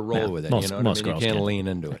knows how to roll with it. most You know what I mean? girls You can't can. lean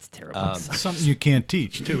into it. That's terrible. Something you can't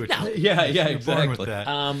teach too. Yeah, You're born exactly. with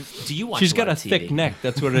that. Do you watch? She's a got lot a of TV? thick neck.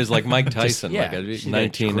 That's what it is, like Mike Tyson, Yeah, like a she's got a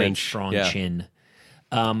 19-inch great, strong chin.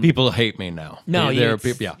 People hate me now. No, there are it's-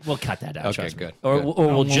 people. Yeah. we'll cut that out. Okay, trust me. good, Or, good. or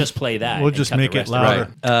we'll just play that. We'll and just cut the make it rest of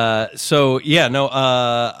louder. Right. So yeah, no.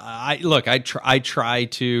 I try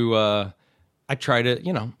to. I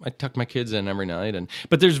tuck my kids in every night,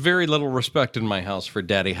 but there's very little respect in my house for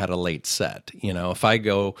Daddy had a late set. If I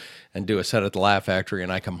go and do a set at the Laugh Factory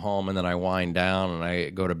and I come home and then I wind down and I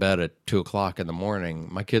go to bed at 2:00 in the morning,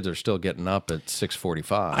 my kids are still getting up at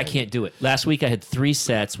 6:45. I can't do it. Last week I had 3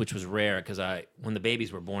 sets, which was rare because when the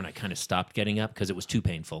babies were born, I kind of stopped getting up because it was too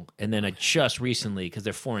painful. And then I just recently, because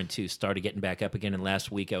they're 4 and 2, started getting back up again. And last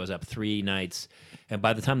week I was up 3 nights. And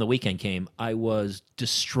by the time the weekend came, I was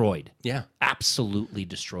destroyed. Yeah. Absolutely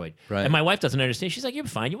destroyed. Right. And my wife doesn't understand. She's like, you're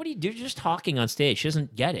fine. What do you do? You're just talking on stage. She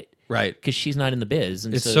doesn't get it. Right. Because she's not in the biz.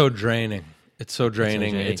 And It's so draining. It's so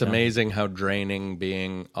draining. draining, It's amazing how draining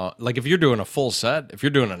being like if you're doing a full set, if you're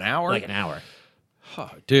doing an hour, like an hour.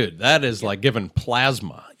 oh, dude, that is like giving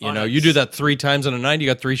plasma. You know, it's- you do that 3 times in a night. You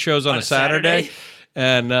got 3 shows on a Saturday.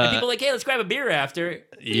 And People are like, hey, let's grab a beer after.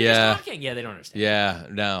 You're yeah. just talking. Yeah, they don't understand. yeah,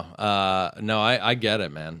 no, I get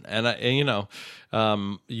it, man. And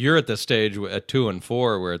you're at the stage at 2 and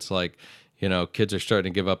 4 where it's like, kids are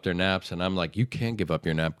starting to give up their naps, and I'm like, you can't give up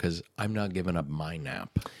your nap because I'm not giving up my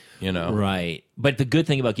nap. Right. But the good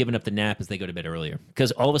thing about giving up the nap is they go to bed earlier.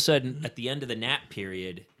 Because all of a sudden, at the end of the nap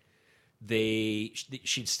period,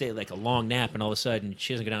 she'd stay like a long nap, and all of a sudden,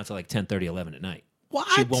 she doesn't go down until like 10:30, 11 at night. What?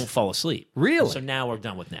 She won't fall asleep. Really? So now we're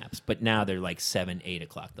done with naps. But now they're like 7, 8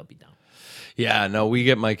 o'clock. They'll be done. Yeah, no, we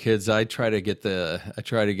get my kids. I try to get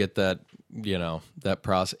that, that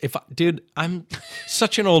process. Dude, I'm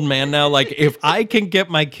such an old man now. Like, if I can get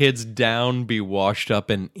my kids down, be washed up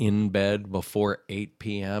and in bed before 8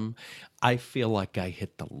 p.m., I feel like I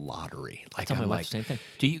hit the lottery. Like, Tell my I'm wife like, the same thing.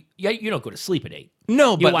 Do you? Yeah, you don't go to sleep at 8.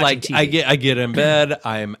 no, You're but watching like, TV. I get in bed.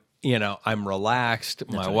 I'm relaxed.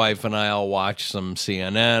 My what I wife and I'll watch some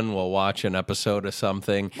CNN. We'll watch an episode of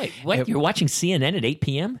something. Wait, what? You're watching CNN at 8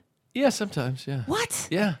 p.m.? Yeah, sometimes. Yeah. What?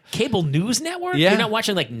 Yeah. Cable news network? Yeah. You're not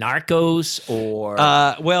watching like Narcos or...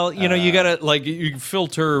 Well, you gotta you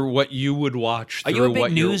filter what you would watch. are Through you a big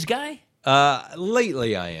what you're- news guy?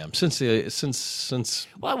 Lately, I am since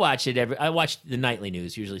Well, I watch it I watch the nightly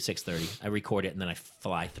news, usually 6:30. I record it and then I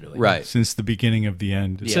fly through it. right Since the beginning of the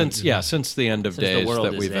end. since the end of Since the days world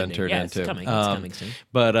that is we've ending. entered Yeah, into. it's coming. It's coming soon.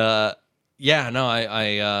 But yeah, no,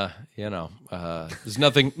 there's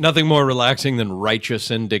nothing more relaxing than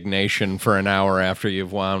righteous indignation for an hour after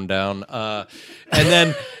you've wound down, and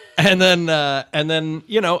then. And then,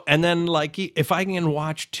 like, if I can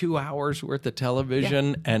watch 2 hours worth of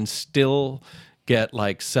television and still get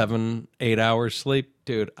like 7-8 hours sleep,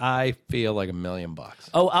 dude, I feel like $1 million.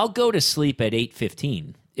 Oh, I'll go to sleep at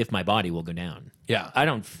 8:15 if my body will go down. Yeah. I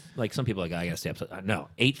don't, like some people are like, I got to stay up. No,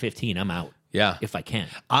 8:15, I'm out. Yeah. If I can.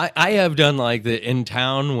 I have done like the in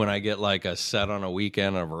town when I get like a set on a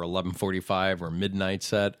weekend or 11:45 or midnight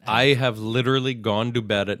set. I have literally gone to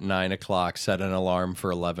bed at 9 o'clock, set an alarm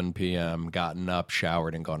for 11 p.m., gotten up,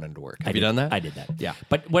 showered, and gone into work. Have you done that? I did that. Yeah.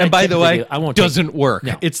 But what and I by the typically way, do, I won't doesn't work.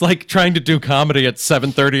 No. It's like trying to do comedy at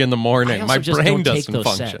 7:30 in the I morning. also My just brain don't take doesn't those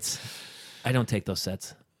function. Sets. I don't take those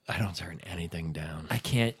sets. I don't turn anything down. I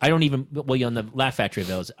can't. I don't even. Well, on the Laugh Factory of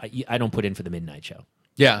those, I don't put in for the midnight show.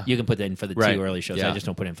 Yeah. You can put that in for the Right. two early shows. Yeah. I just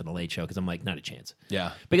don't put in for the late show because I'm like, not a chance.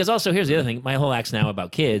 Yeah. Because also, here's the other thing. My whole act's now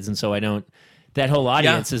about kids, and so I don't. That whole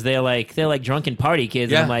audience is they're like drunken party kids.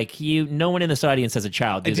 Yeah. And I'm like, no one in this audience has a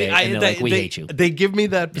child, do they? And they're like, we hate you. They give me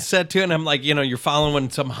that set too, and I'm like, you're following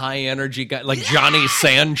some high energy guy like Johnny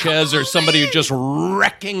Sanchez or somebody who's just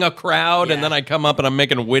wrecking a crowd, and then I come up and I'm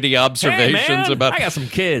making witty observations Hey, man, about I got some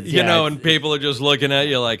kids, and people are just looking at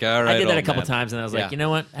you like, all right. I did that a old couple man. times, and I was like, you know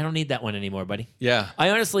what? I don't need that one anymore, buddy. Yeah.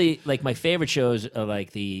 I honestly like my favorite shows are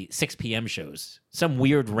like the 6 p.m. shows. Some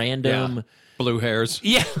weird random. Blue hairs.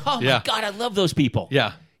 Yeah. Oh Yeah. my God, I love those people.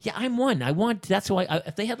 Yeah. Yeah, I'm one. That's why.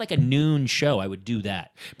 If they had like a noon show, I would do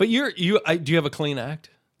that. But do you have a clean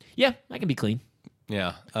act? Yeah, I can be clean.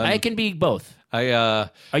 Yeah. I can be both. Are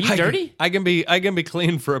you dirty? I can be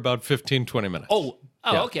clean for about 15, 20 minutes. Oh,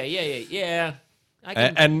 Yeah. okay, yeah. I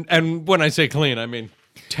can, And when I say clean, I mean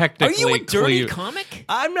technically are you a dirty clean. comic?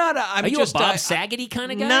 I'm not. I'm Are you just a Bob Saget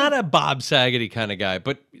kind of guy? Not a Bob Saget kind of guy.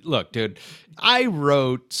 But look, dude, I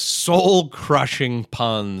wrote soul-crushing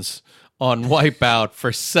puns on Wipeout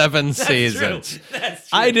for 7 seasons. True. That's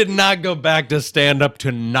true. I did not go back to stand up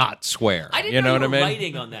to not swear. I didn't you know know what you I were mean?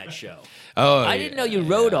 writing on that show. Oh, I didn't know you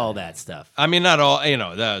wrote all that stuff. I mean, not all.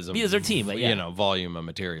 That was a Because they're team, but yeah. volume of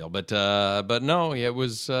material. But no, it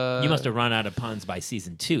was. You must have run out of puns by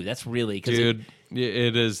season 2. That's really Dude,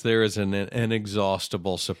 it is. There is an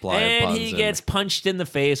inexhaustible supply of puns. And he gets punched in the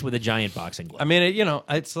face with a giant boxing glove. I mean,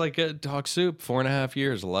 it's like a Talk Soup, 4.5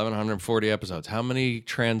 years, 1,140 episodes. How many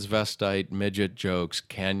transvestite midget jokes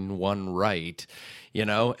can one write?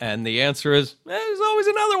 And the answer is, there's always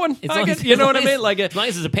another one. You know what I mean? Like as long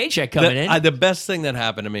as there's a paycheck coming in. The best thing that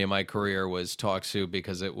happened to me in my career was Talk Soup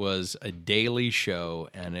because it was a daily show,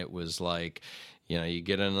 and it was like, you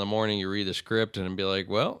get in the morning, you read the script, and be like,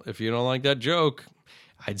 well, if you don't like that joke,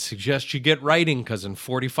 I'd suggest you get writing because in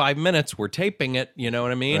 45 minutes we're taping it. You know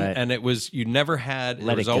what I mean? Right. And it was you never had. Let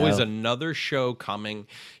There was it always go. another show coming.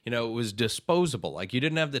 It was disposable. Like you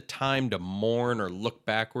didn't have the time to mourn or look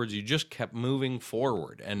backwards. You just kept moving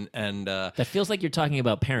forward. And that feels like you're talking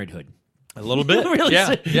about Parenthood. a little bit, Really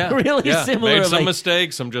yeah. similar, Made some like,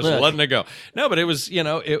 mistakes. I'm just look. letting it go. No, but it was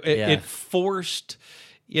it forced.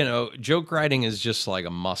 Joke writing is just like a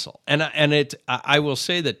muscle, and I will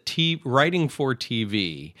say that writing for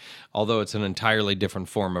TV, although it's an entirely different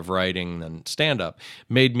form of writing than stand-up,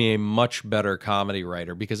 made me a much better comedy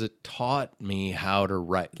writer because it taught me how to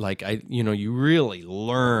write. Like you really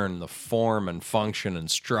learn the form and function and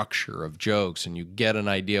structure of jokes, and you get an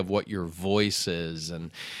idea of what your voice is. And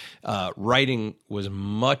writing was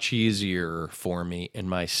much easier for me in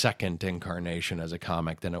my second incarnation as a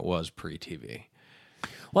comic than it was pre-TV.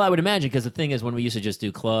 Well, I would imagine because the thing is, when we used to just do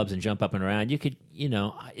clubs and jump up and around, you could,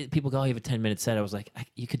 people go, oh, you have a 10-minute set. I was like,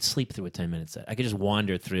 you could sleep through a 10-minute set. I could just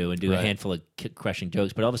wander through and do a handful of crushing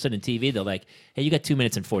jokes. But all of a sudden in TV, they're like, hey, you got 2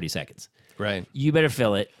 minutes and 40 seconds. Right. You better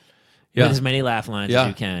fill it Yeah. with as many laugh lines as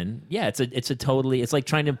you can. Yeah, it's like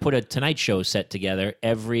trying to put a Tonight Show set together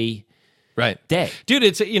every day. Dude,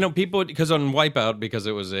 it's people because on Wipeout, because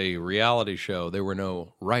it was a reality show, there were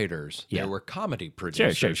no writers. Yeah. There were comedy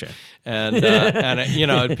producers. Sure.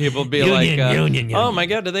 And people be Union. oh my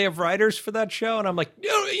god, do they have writers for that show? And I'm like,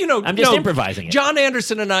 I'm just improvising it. John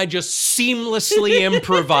Anderson and I just seamlessly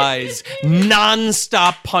improvise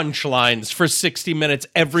nonstop punchlines for 60 minutes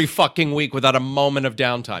every fucking week without a moment of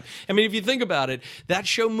downtime. I mean, if you think about it, that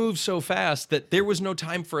show moved so fast that there was no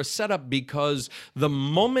time for a setup because the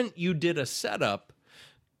moment you did a setup,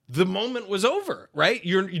 the moment was over, right?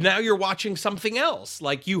 You're watching something else.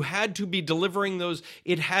 Like you had to be delivering those.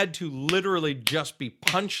 It had to literally just be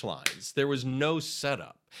punchlines. There was no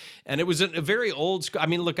setup. And it was a very old school. I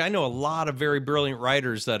mean, look, I know a lot of very brilliant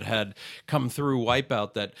writers that had come through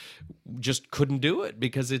Wipeout that just couldn't do it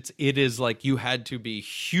because it is like you had to be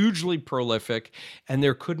hugely prolific and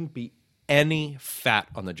there couldn't be any fat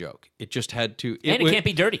on the joke. It just had to. And it can't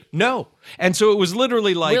be dirty. No. And so it was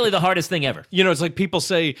literally like. Really the hardest thing ever. It's like people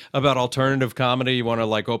say about alternative comedy, you want to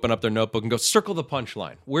like open up their notebook and go, circle the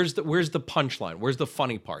punchline. Where's the punchline? Where's the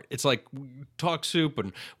funny part? It's like Talk Soup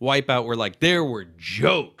and Wipeout were like, there were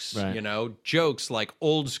jokes, Right. jokes like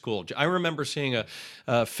old school. I remember seeing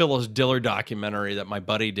a Phyllis Diller documentary that my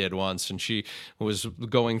buddy did once, and she was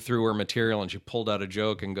going through her material and she pulled out a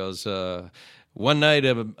joke and goes, One night,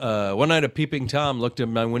 a peeping Tom looked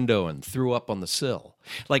in my window and threw up on the sill.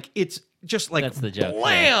 Like just like That's the joke.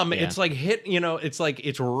 blam. Yeah. It's like hit, it's like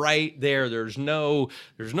it's right there. There's no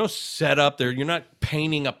setup there. You're not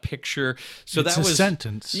painting a picture. So It's that a was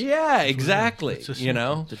sentence. Yeah, exactly. It's a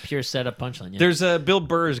It's a pure setup punchline. Yeah. There's Bill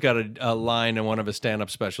Burr's got a line in one of his stand-up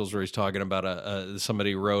specials where he's talking about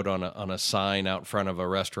somebody wrote on a sign out front of a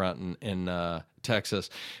restaurant in Texas,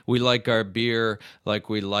 "We like our beer like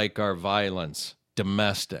we like our violence.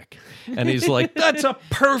 Domestic." And he's like, that's a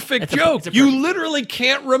perfect joke. You literally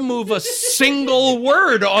can't remove a single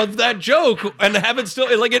word of that joke and have it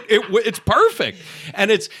still like it's perfect.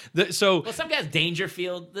 And it's so. Well, some guy's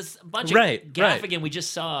Dangerfield. This bunch Right, of Gaffigan. We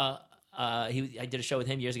just saw. I did a show with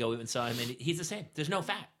him years ago. We even saw him, and he's the same. There's no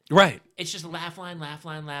fat. Right. It's just laugh line, laugh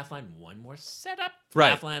line, laugh line. One more setup. Right.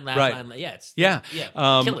 Laugh line, laugh Right. line. Yeah.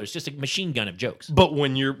 Yeah. Killers. Just a machine gun of jokes. But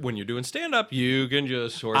when you're doing stand up, you can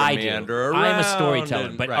just sort of meander around. I'm a storyteller.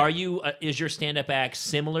 and- But right. are you? Is your stand-up act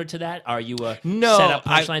similar to that? Are you a No, setup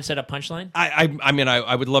punchline, setup punchline? I mean,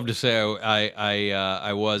 I would love to say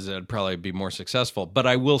I was. I'd probably be more successful. But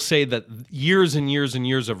I will say that years and years and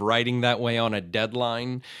years of writing that way on a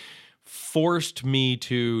deadline forced me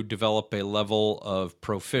to develop a level of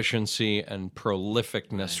proficiency and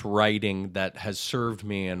prolificness writing that has served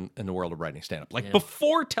me in the world of writing stand-up. Like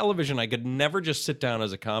before television, I could never just sit down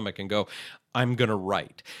as a comic and go, I'm going to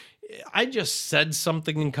write. I just said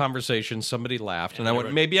something in conversation, somebody laughed, and I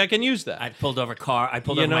went, maybe I can use that. I pulled over my car, and I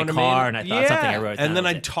thought what something I wrote down. and then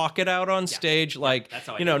was I'd it. talk it out on stage. Like, that's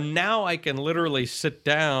how I do it. now I can literally sit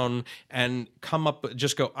down and come up,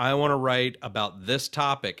 just go, I want to write about this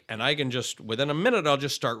topic. And I can just, within a minute, I'll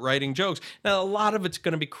just start writing jokes. Now, a lot of it's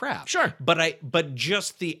going to be crap. Sure. But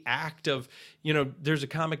just the act of, there's a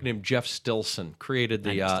comic named Jeff Stilson, created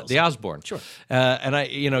the Osborne. Sure. And I,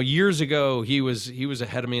 years ago, he was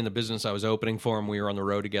ahead of me in the business. I was opening for him. We were on the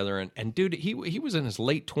road together. And dude, he was in his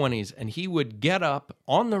late 20s, and he would get up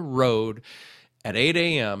on the road at 8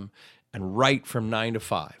 a.m. and write from 9 to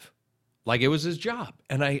 5. Like it was his job.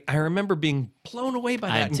 And I remember being blown away by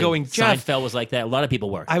that and going, Jeff. Seinfeld was like that. A lot of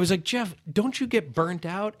people were. I was like, Jeff, don't you get burnt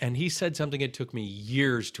out? And he said something it took me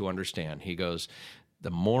years to understand. He goes,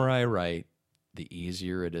 the more I write, the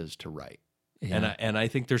easier it is to write. Yeah. And I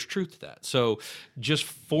think there's truth to that. So just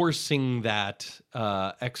forcing that,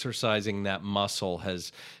 exercising that muscle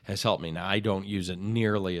has helped me. Now, I don't use it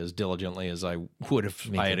nearly as diligently as I would if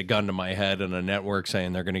I had a gun to my head and a network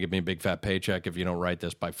saying they're going to give me a big fat paycheck if you don't write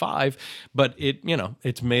this by 5. But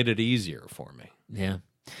it's made it easier for me. Yeah.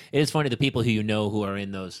 It is funny, the people who are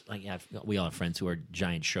in those, like, we all have friends who are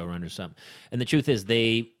giant showrunners or something. And the truth is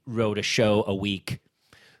they wrote a show a week.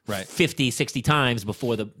 Right. 50, 60 times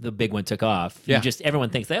before the big one took off. Yeah. Everyone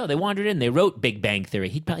thinks, they wandered in, they wrote Big Bang Theory.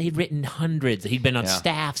 He'd written hundreds. He'd been on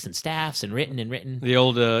staffs and written and written. The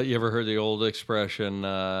old, you ever heard the old expression,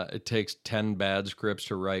 it takes 10 bad scripts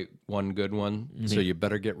to write one good one, so you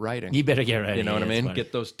better get writing. You better get writing. You know what I mean? Funny.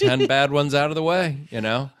 Get those 10 bad ones out of the way,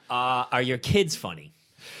 Are your kids funny?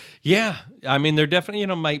 Yeah, I mean th're definitely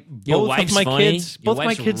both of my kids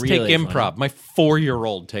really take improv. Funny. My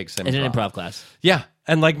 4-year-old takes improv. In an improv class. Yeah,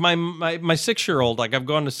 and like my 6-year-old, like I've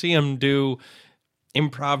gone to see him do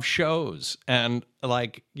improv shows, and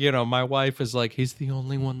like my wife is like, he's the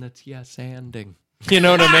only one that's yes-anding. You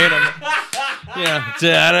know what I mean?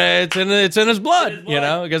 It's in his blood,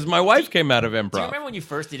 because my wife came out of improv. Do you remember when you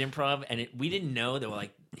first did improv and we didn't know, they were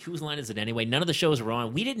like, whose line is it anyway? None of the shows were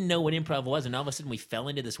on. We didn't know what improv was, and all of a sudden we fell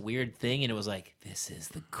into this weird thing, and it was like, this is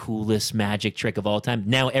the coolest magic trick of all time.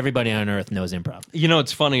 Now everybody on earth knows improv.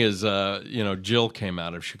 What's funny is, Jill came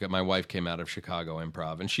out of Chicago. My wife came out of Chicago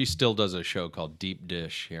Improv, and she still does a show called Deep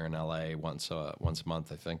Dish here in L.A. once a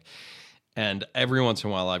month, I think. And every once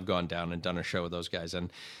in a while, I've gone down and done a show with those guys,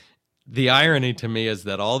 and the irony to me is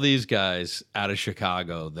that all these guys out of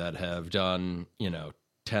Chicago that have done,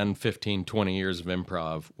 10, 15, 20 years of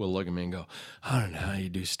improv will look at me and go, I don't know how you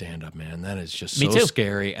do stand-up, man. That is just so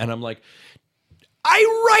scary. And I'm like,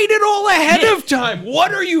 I write it all ahead of time.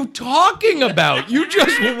 What are you talking about? You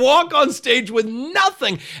just walk on stage with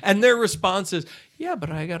nothing. And their response is, yeah,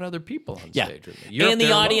 but I got other people on stage with me. And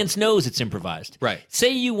the audience knows it's improvised. Right. Say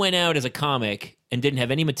you went out as a comic and didn't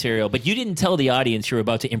have any material, but you didn't tell the audience you were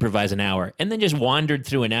about to improvise an hour, and then just wandered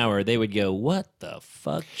through an hour, they would go, what the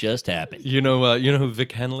fuck just happened? You know who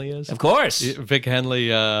Vic Henley is? Of course. Vic Henley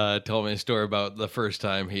told me a story about the first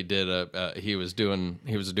time he did he was doing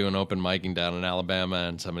open micing down in Alabama,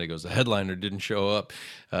 and somebody goes, the headliner didn't show up.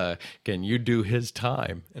 Can you do his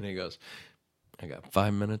time? And he goes, I got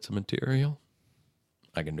 5 minutes of material.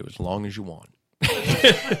 I can do as long as you want.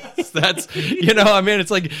 That's, I mean,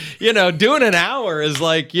 it's like, doing an hour is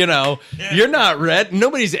like, you're not ready.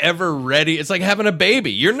 Nobody's ever ready. It's like having a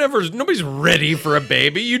baby. Nobody's ready for a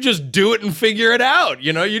baby. You just do it and figure it out.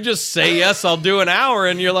 You just say, yes, I'll do an hour.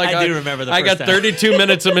 And you're like, I do remember the I first got time. 32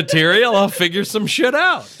 minutes of material. I'll figure some shit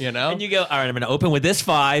out, And you go, all right, I'm going to open with this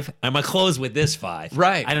 5. I'm going to close with this 5.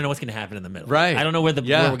 Right. I don't know what's going to happen in the middle. Right. I don't know where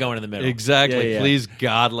we're going in the middle. Exactly. Yeah. Please,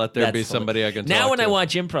 God, let there That's be funny. somebody I can talk Now when to. I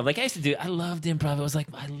watch improv, like I used to do, I loved improv. It was like,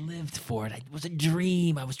 I lived for it. It was a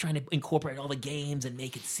dream. I was trying to incorporate all the games and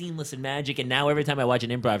make it seamless and magic. And now every time I watch an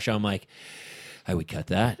improv show, I'm like, I would cut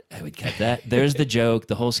that. There's the joke.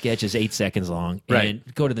 The whole sketch is 8 seconds long. Right.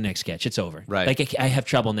 And go to the next sketch. It's over. Right. Like I have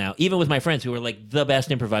trouble now. Even with my friends who are like the best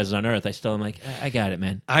improvisers on earth, I'm like, I got it,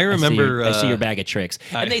 man. I remember, I see your bag of tricks.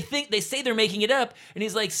 And they say they're making it up. And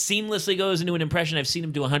he's like seamlessly goes into an impression I've seen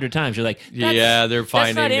him do 100 times. You're like, they're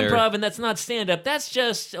finding that's not their... improv and that's not stand up. That's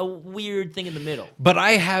just a weird thing in the middle. But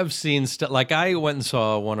I have seen stuff, like I went and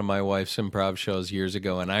saw one of my wife's improv shows years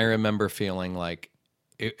ago, and I remember feeling like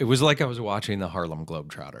it was like I was watching the Harlem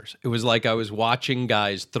Globetrotters. It was like I was watching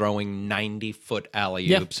guys throwing 90-foot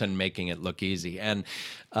alley-oops and making it look easy. And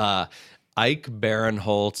Ike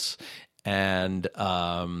Barinholtz and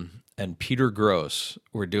Peter Gross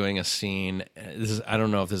were doing a scene. I don't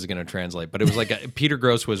know if this is going to translate, but it was like Peter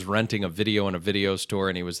Gross was renting a video in a video store,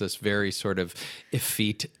 and he was this very sort of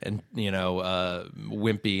effete and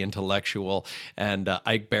wimpy intellectual. And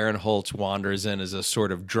Ike Barinholtz wanders in as a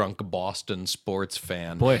sort of drunk Boston sports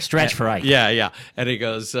fan. Boy, a stretch for Ike. Yeah. And he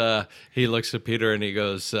goes, he looks at Peter and he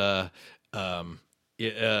goes,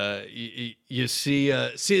 you see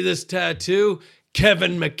this tattoo?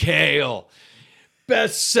 Kevin McHale.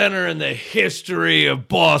 Best center in the history of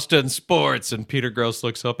Boston sports. And Peter Gross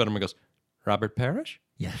looks up at him and goes, Robert Parrish?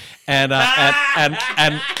 Yeah. And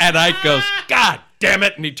Ike goes, God damn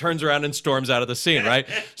it. And he turns around and storms out of the scene, right?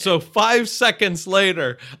 So 5 seconds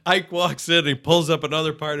later, Ike walks in, he pulls up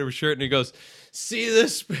another part of his shirt and he goes, see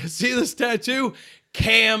this tattoo?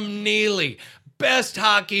 Cam Neely, best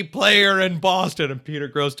hockey player in Boston. And Peter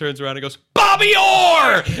Gross turns around and goes, Bobby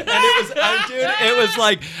Orr! And it was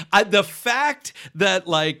like the fact that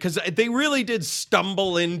because they really did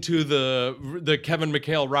stumble into the Kevin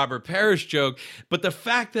McHale, Robert Parrish joke, but the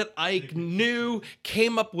fact that Ike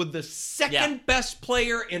came up with the second best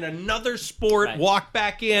player in another sport, walked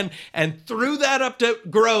back in and threw that up to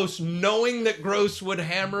Gross, knowing that Gross would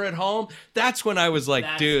hammer it home. That's when I was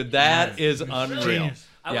like, dude, that is unreal. Genius.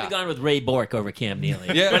 I would have gone with Ray Bork over Cam Neely.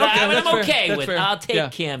 Yeah, but okay, I'm that's okay fair. with That's fair. I'll take Yeah.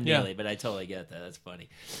 Cam Yeah. Neely, but I totally get that. That's funny.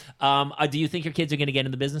 Do you think your kids are going to get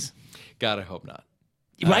in the business? God, I hope not.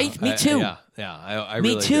 Right? Me too. I Me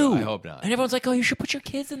really too. do. I hope not. And everyone's like, "Oh, you should put your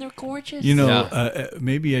kids in. They're gorgeous."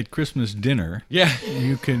 Maybe at Christmas dinner, Yeah.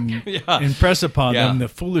 you can impress upon them the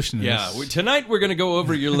foolishness. Yeah, tonight we're going to go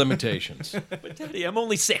over your limitations. But Daddy, I'm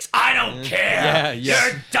only 6. I don't care. Yeah.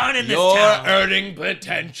 You're done in this Your town. earning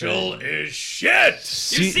potential is shit.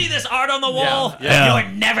 You see this art on the wall? Yeah.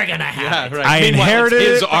 You're never gonna have it. Right. I Meanwhile, inherited it's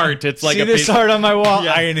his it. art. It's like See a this piece art on my wall?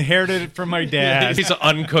 I inherited it from my dad. He's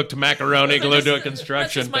uncooked macaroni glued to a That's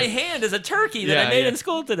construction. just my hand as a turkey that Yeah, I made yeah. in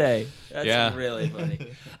school today. That's Yeah. really funny.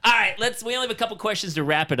 All right, we only have a couple questions to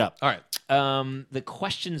wrap it up. All right. The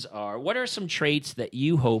questions are: what are some traits that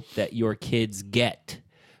you hope that your kids get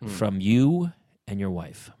from you and your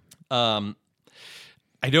wife?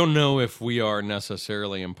 I don't know if we are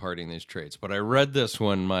necessarily imparting these traits, but I read this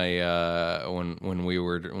when when we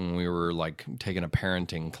were like taking a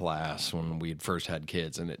parenting class when we had first had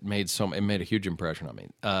kids, and it made a huge impression on me.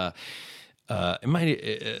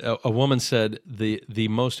 A woman said the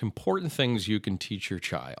most important things you can teach your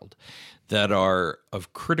child that are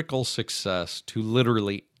of critical success to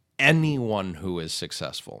literally anyone who is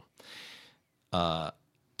successful: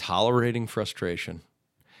 tolerating frustration,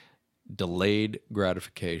 delayed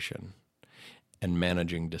gratification, and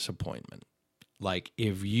managing disappointment. Like,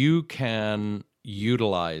 if you can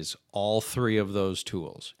utilize all three of those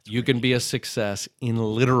tools, you can be a success in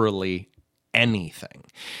literally anything.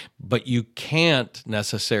 But you can't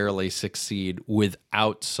necessarily succeed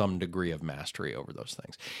without some degree of mastery over those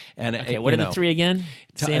things. And Okay, what are the three again?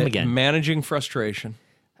 Say them again. Managing frustration,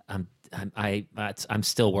 I'm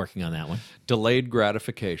still working on that one. delayed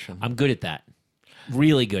gratification, I'm good at that.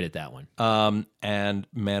 Really good at that one. and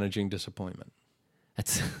managing disappointment.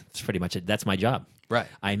 That's pretty much it. That's my job. Right.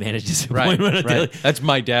 I manage Right, disappointment. right. That's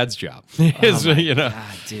my dad's job. God,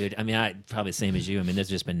 dude. I mean, I probably the same as you. I mean, there's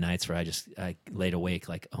just been nights where I laid awake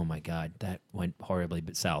like, oh my God, that went horribly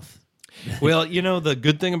south. Well, the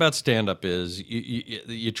good thing about stand-up is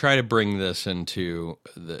you try to bring this into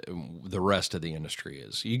the rest of the industry.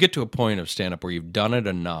 Is you get to a point of stand-up where you've done it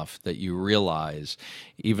enough that you realize,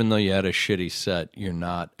 even though you had a shitty set, you're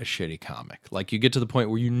not a shitty comic. Like, you get to the point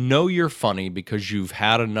where you're funny because you've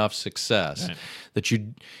had enough success that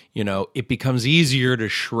it becomes easier to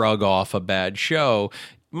shrug off a bad show.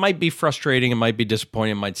 Might be frustrating, it might be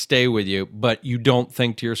disappointing, it might stay with you, but you don't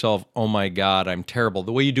think to yourself, oh my God, I'm terrible,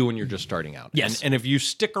 the way you do when you're just starting out. Yes. And if you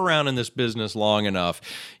stick around in this business long enough,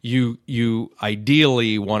 you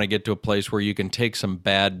ideally want to get to a place where you can take some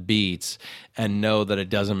bad beats and know that it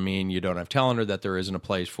doesn't mean you don't have talent or that there isn't a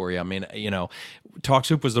place for you. I mean, Talk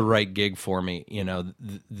Soup was the right gig for me.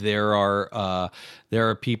 There are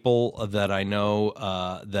people that I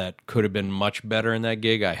know that could have been much better in that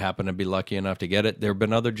gig. I happen to be lucky enough to get it. There have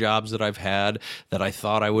been other jobs that I've had that I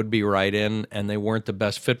thought I would be right in, and they weren't the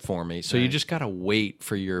best fit for me. So you just got to wait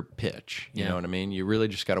for your pitch. You know what I mean? You really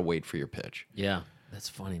just got to wait for your pitch. Yeah. That's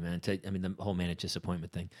funny, man. The whole manic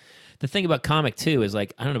disappointment thing. The thing about comic, too, is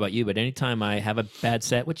like, I don't know about you, but anytime I have a bad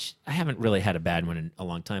set, which I haven't really had a bad one in a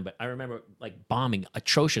long time, but I remember like bombing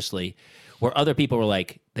atrociously where other people were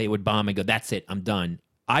like, they would bomb and go, that's it, I'm done.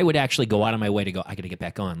 I would actually go out of my way to go, I got to get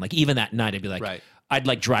back on. Like, even that night, I'd be like, I'd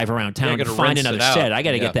like drive around town to find another set. I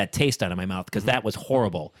got to get that taste out of my mouth because that was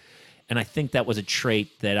horrible. And I think that was a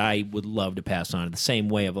trait that I would love to pass on in the same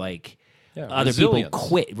way of like, other people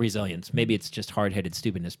quit resilience. Maybe it's just hard-headed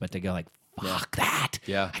stupidness, but they go like, fuck that.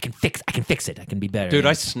 Yeah. I can fix it. I can be better. Dude,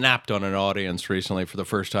 I snapped on an audience recently for the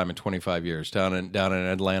first time in 25 years down in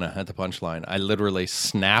Atlanta at the Punchline. I literally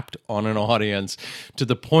snapped on an audience to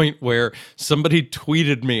the point where somebody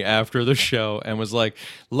tweeted me after the show and was like,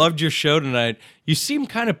 loved your show tonight. You seem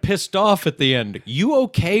kind of pissed off at the end. You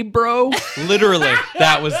okay, bro? Literally,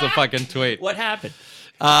 that was the fucking tweet. What happened?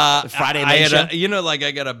 Friday night show?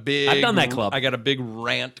 I got a big... I've done that club. I got a big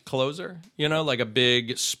rant closer, like a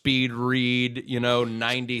big speed read,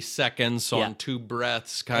 90 seconds on 2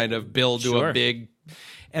 breaths kind of build to a big...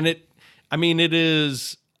 And it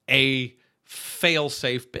is a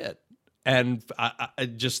fail-safe bit. And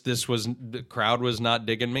the crowd was not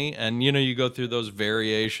digging me. And, you go through those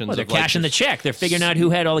variations. Well, they're cashing the check. They're figuring out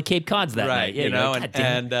who had all the Cape Cods that night.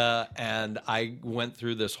 Yeah, and I went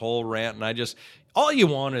through this whole rant, and all you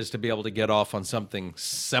want is to be able to get off on something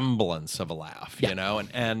semblance of a laugh,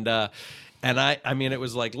 and it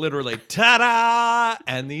was like literally ta-da,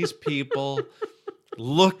 and these people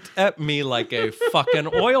looked at me like a fucking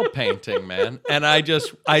oil painting, man. And I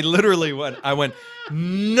literally went,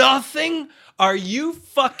 nothing? Are you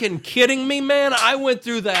fucking kidding me, man? I went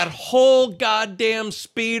through that whole goddamn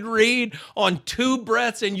speed read on 2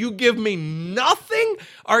 breaths and you give me nothing?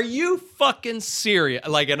 Are you fucking serious?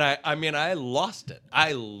 I lost it.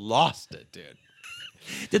 I lost it, dude.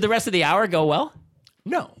 Did the rest of the hour go well?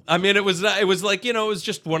 No, it was like, it was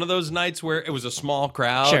just one of those nights where it was a small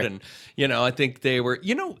crowd, and I think they were,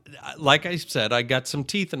 like I said, I got some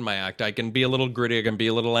teeth in my act. I can be a little gritty, I can be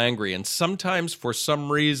a little angry, and sometimes for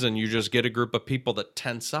some reason you just get a group of people that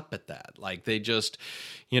tense up at that. Like they just,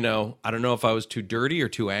 I don't know if I was too dirty or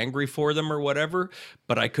too angry for them or whatever,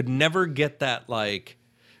 but I could never get that like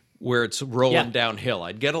where it's rolling downhill.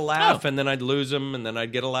 I'd get a laugh and then I'd lose them, and then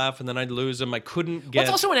I'd get a laugh and then I'd lose them. I couldn't get... Well,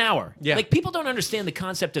 it's also an hour. Yeah. Like, people don't understand the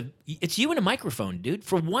concept of... It's you and a microphone, dude,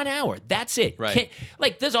 for 1 hour. That's it. Right.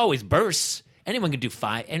 There's always bursts. Anyone can do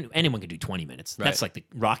 5, and anyone can do 20 minutes. Right. That's like the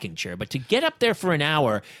rocking chair. But to get up there for an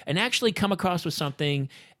hour and actually come across with something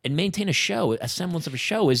and maintain a show, a semblance of a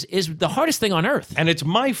show, is the hardest thing on earth. And it's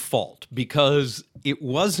my fault because it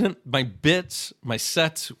wasn't my bits, my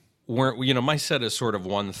sets... weren't, my set is sort of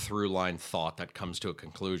one through line thought that comes to a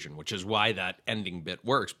conclusion, which is why that ending bit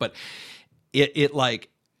works. But it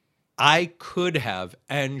I could have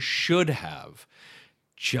and should have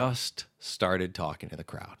just started talking to the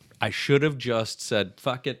crowd. I should have just said,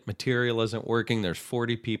 fuck it, material isn't working. There's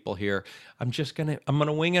 40 people here. I'm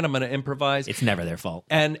gonna wing it. I'm gonna improvise. It's never their fault.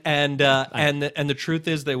 And the truth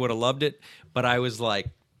is they would have loved it. But I was like,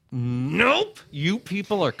 nope, you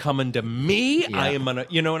people are coming to me. Yeah. I am gonna,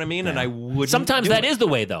 you know what I mean? And I wouldn't. Sometimes that is the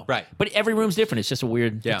way, though. Right. But every room's different. It's just a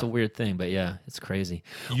weird, it's a weird thing. But yeah, it's crazy.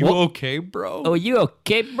 You okay, bro? Oh, you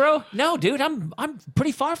okay, bro? No, dude, I'm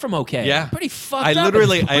pretty far from okay. Yeah. I'm pretty fucked I up.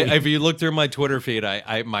 literally, if you look through my Twitter feed,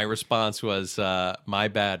 my response was, my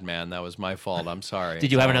bad, man. That was my fault. I'm sorry.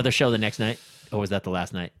 Did you have another show the next night? Or was that the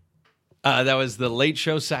last night? That was the Late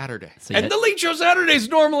Show Saturday. So and the Late Show Saturday is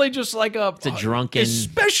normally just like it's a drunken...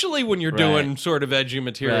 Especially when you're doing sort of edgy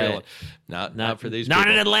material. Right. Not for these not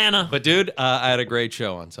people. in Atlanta. But, dude, I had a great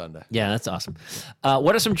show on Sunday. Yeah, that's awesome.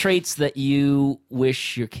 What are some traits that you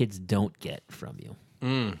wish your kids don't get from you?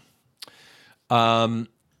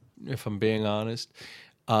 If I'm being honest.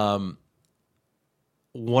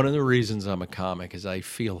 One of the reasons I'm a comic is I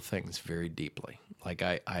feel things very deeply. Like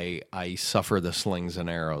I suffer the slings and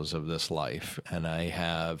arrows of this life, and I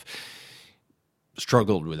have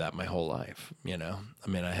struggled with that my whole life. You know, I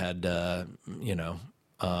mean, I had I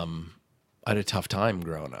had a tough time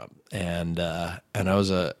growing up, and I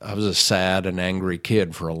was a sad and angry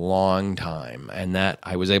kid for a long time, and that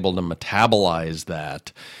I was able to metabolize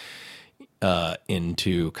that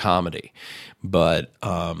into comedy, but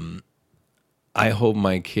I hope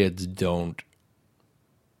my kids don't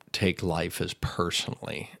take life as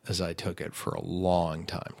personally as I took it for a long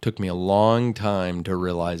time. It took me a long time to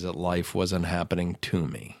realize that life wasn't happening to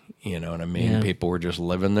me. You know what I mean? Yeah. People were just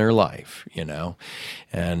living their life, you know?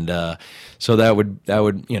 And so that would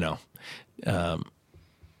you know.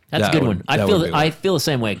 That's a good one. I feel the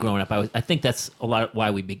same way growing up. I think that's a lot of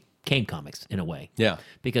why we became comics in a way. Yeah.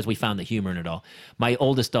 Because we found the humor in it all. My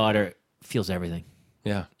oldest daughter feels everything.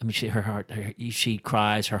 Yeah. I mean, she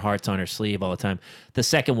cries. Her heart's on her sleeve all the time. The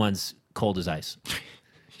second one's cold as ice.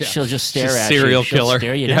 Yeah. She'll just stare She's at you. serial She'll killer.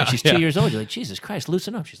 Stare you Yeah, down. She's 2 yeah. years old. You're like, Jesus Christ,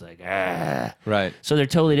 loosen up. She's like, ah. Right. So they're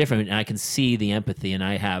totally different, and I can see the empathy, and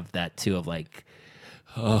I have that too of like,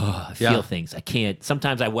 oh, I feel things. I can't.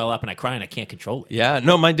 Sometimes I well up and I cry, and I can't control it. Yeah.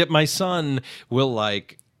 No, my son will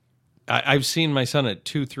like. I've seen my son at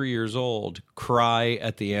 2-3 years old cry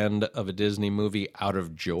at the end of a Disney movie out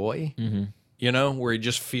of joy. Mm-hmm. You know, where he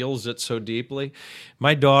just feels it so deeply.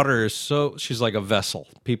 My daughter is she's like a vessel.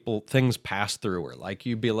 Things pass through her. Like,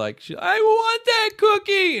 you'd be like, I want that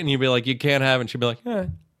cookie. And you'd be like, you can't have it. And she'd be like, eh.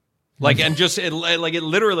 Like, and just, it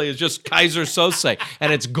literally is just Kaiser Sose,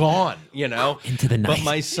 and it's gone, you know? Into the night. But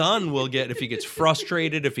my son will get, if he gets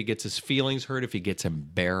frustrated, if he gets his feelings hurt, if he gets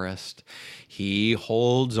embarrassed, he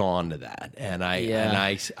holds on to that. And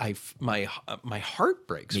my heart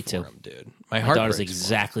breaks Me for too. him, dude. My heart daughter's breaks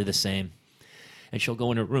exactly the same. And she'll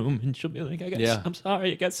go in her room and she'll be like, I'm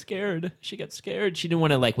sorry, I got scared. She got scared. She didn't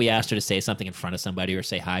want to, like, we asked her to say something in front of somebody or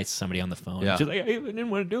say hi to somebody on the phone. Yeah. She's like, I didn't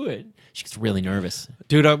want to do it. She gets really nervous.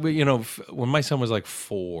 Dude, when my son was like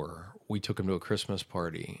 4, we took him to a Christmas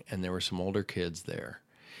party, and there were some older kids there,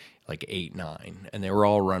 like 8, 9, and they were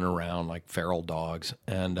all running around like feral dogs.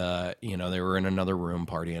 And, they were in another room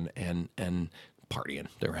partying and partying.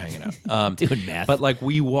 They were hanging out. Doing math. But like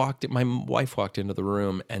my wife walked into the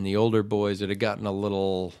room, and the older boys, it had gotten a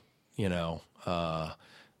little, a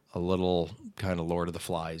little kind of Lord of the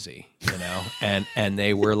Fliesy, you know, and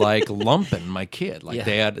they were like lumping my kid. Like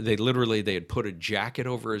they had put a jacket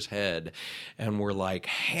over his head and were like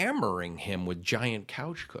hammering him with giant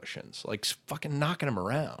couch cushions, like fucking knocking him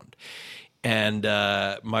around. And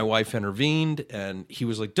my wife intervened, and he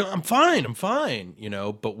was like, I'm fine, you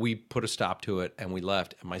know, but we put a stop to it, and we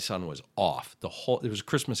left, and my son was off. It was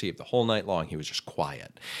Christmas Eve, the whole night long, he was just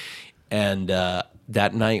quiet. And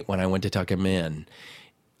that night when I went to tuck him in,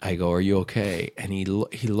 I go, are you okay? And he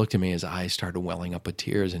looked at me, his eyes started welling up with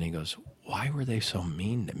tears, and he goes, why were they so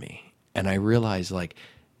mean to me? And I realized, like,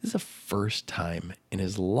 this is the first time in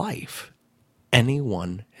his life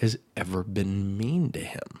anyone has ever been mean to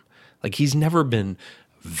him. Like, he's never been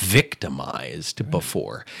victimized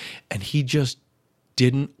before. And he just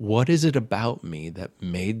didn't, what is it about me that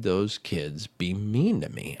made those kids be mean to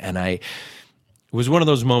me? And it was one of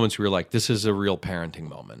those moments where you're like, this is a real parenting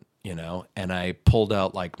moment, you know? And I pulled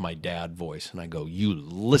out like my dad voice, and I go, you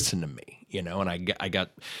listen to me, you know? And I got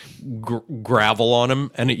gravel on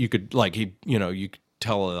him, and you could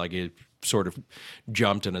tell like he sort of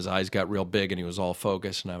jumped, and his eyes got real big, and he was all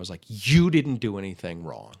focused. And I was like, you didn't do anything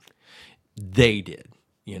wrong. They did.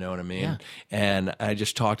 You know what I mean? Yeah. And I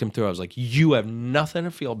just talked him through. I was like, you have nothing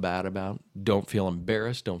to feel bad about. Don't feel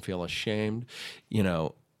embarrassed. Don't feel ashamed. You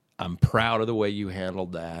know, I'm proud of the way you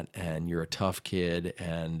handled that, and you're a tough kid,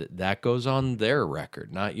 and that goes on their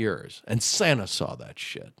record, not yours. And Santa saw that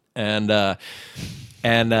shit. And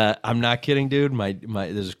I'm not kidding, dude.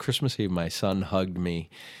 This is Christmas Eve. My son hugged me,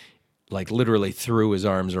 like literally threw his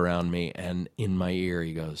arms around me, and in my ear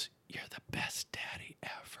he goes, "You're the best daddy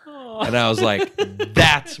ever." And I was like,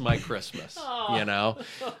 that's my Christmas, you know?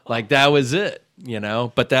 Like, that was it, you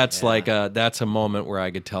know? But that's that's a moment where I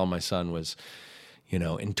could tell my son was, you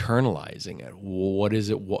know, internalizing it. What is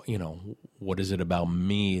it? What is it about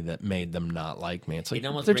me that made them not like me? It's like, it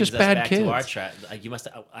almost they're brings just us bad back kids. to our child. Like,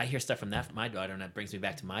 I hear stuff from my daughter, and that brings me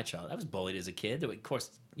back to my child. I was bullied as a kid. Of course,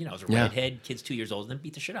 you know, I was a redhead, kid's 2 years old, and then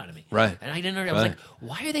beat the shit out of me. Right. And I didn't know. I was like,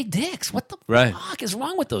 why are they dicks? What the Right. fuck is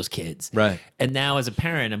wrong with those kids? Right. And now, as a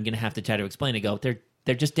parent, I'm going to have to try to explain and go,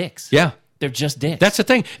 they're just dicks. Yeah. They're just dicks. That's the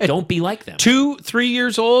thing. Don't be like them. 2-3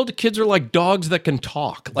 years old, kids are like dogs that can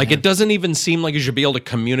talk. Like it doesn't even seem like you should be able to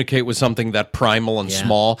communicate with something that primal and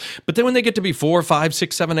small. But then when they get to be 4, 5,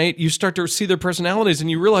 6, 7, 8, you start to see their personalities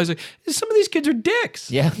and you realize like, some of these kids are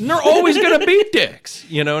dicks. Yeah. And they're always going to be dicks.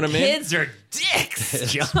 You know what I mean? Kids are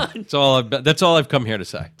dicks, John. That's all I've come here to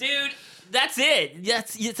say. Dude, that's it.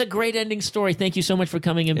 It's a great ending story. Thank you so much for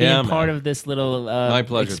coming and being part of this little my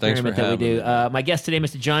pleasure. Thanks for experiment that we do. My guest today,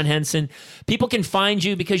 Mr. John Henson. People can find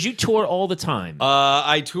you because you tour all the time.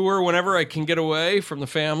 I tour whenever I can get away from the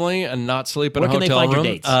family and not sleep in a hotel room. Where can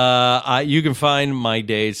they find your dates? You can find my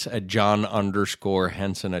dates at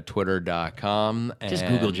John_Henson at Twitter.com. Just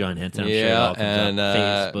Google John Henson. I'm sure it all comes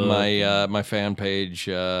up. Facebook. My fan page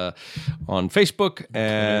on Facebook.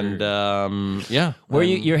 And Where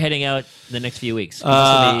you're heading out the next few weeks?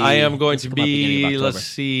 I am going to be, let's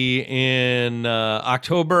see, in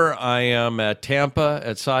October, I am at Tampa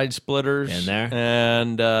at Side Splitters. And there.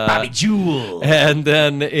 And Bobby Jewell. And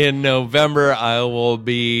then in November, I will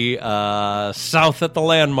be south at the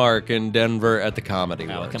Landmark in Denver at the Comedy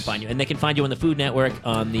Works. Come find you. And they can find you on the Food Network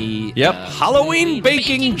on the Halloween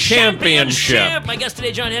Baking Championship. My guest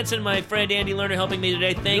today, John Henson, my friend Andy Lerner, helping me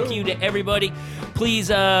today. Thank you to everybody.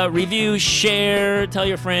 Please review, share, tell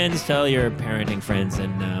your friends, tell your parenting friends,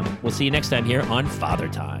 and we'll see you next time here on Father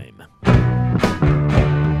Time.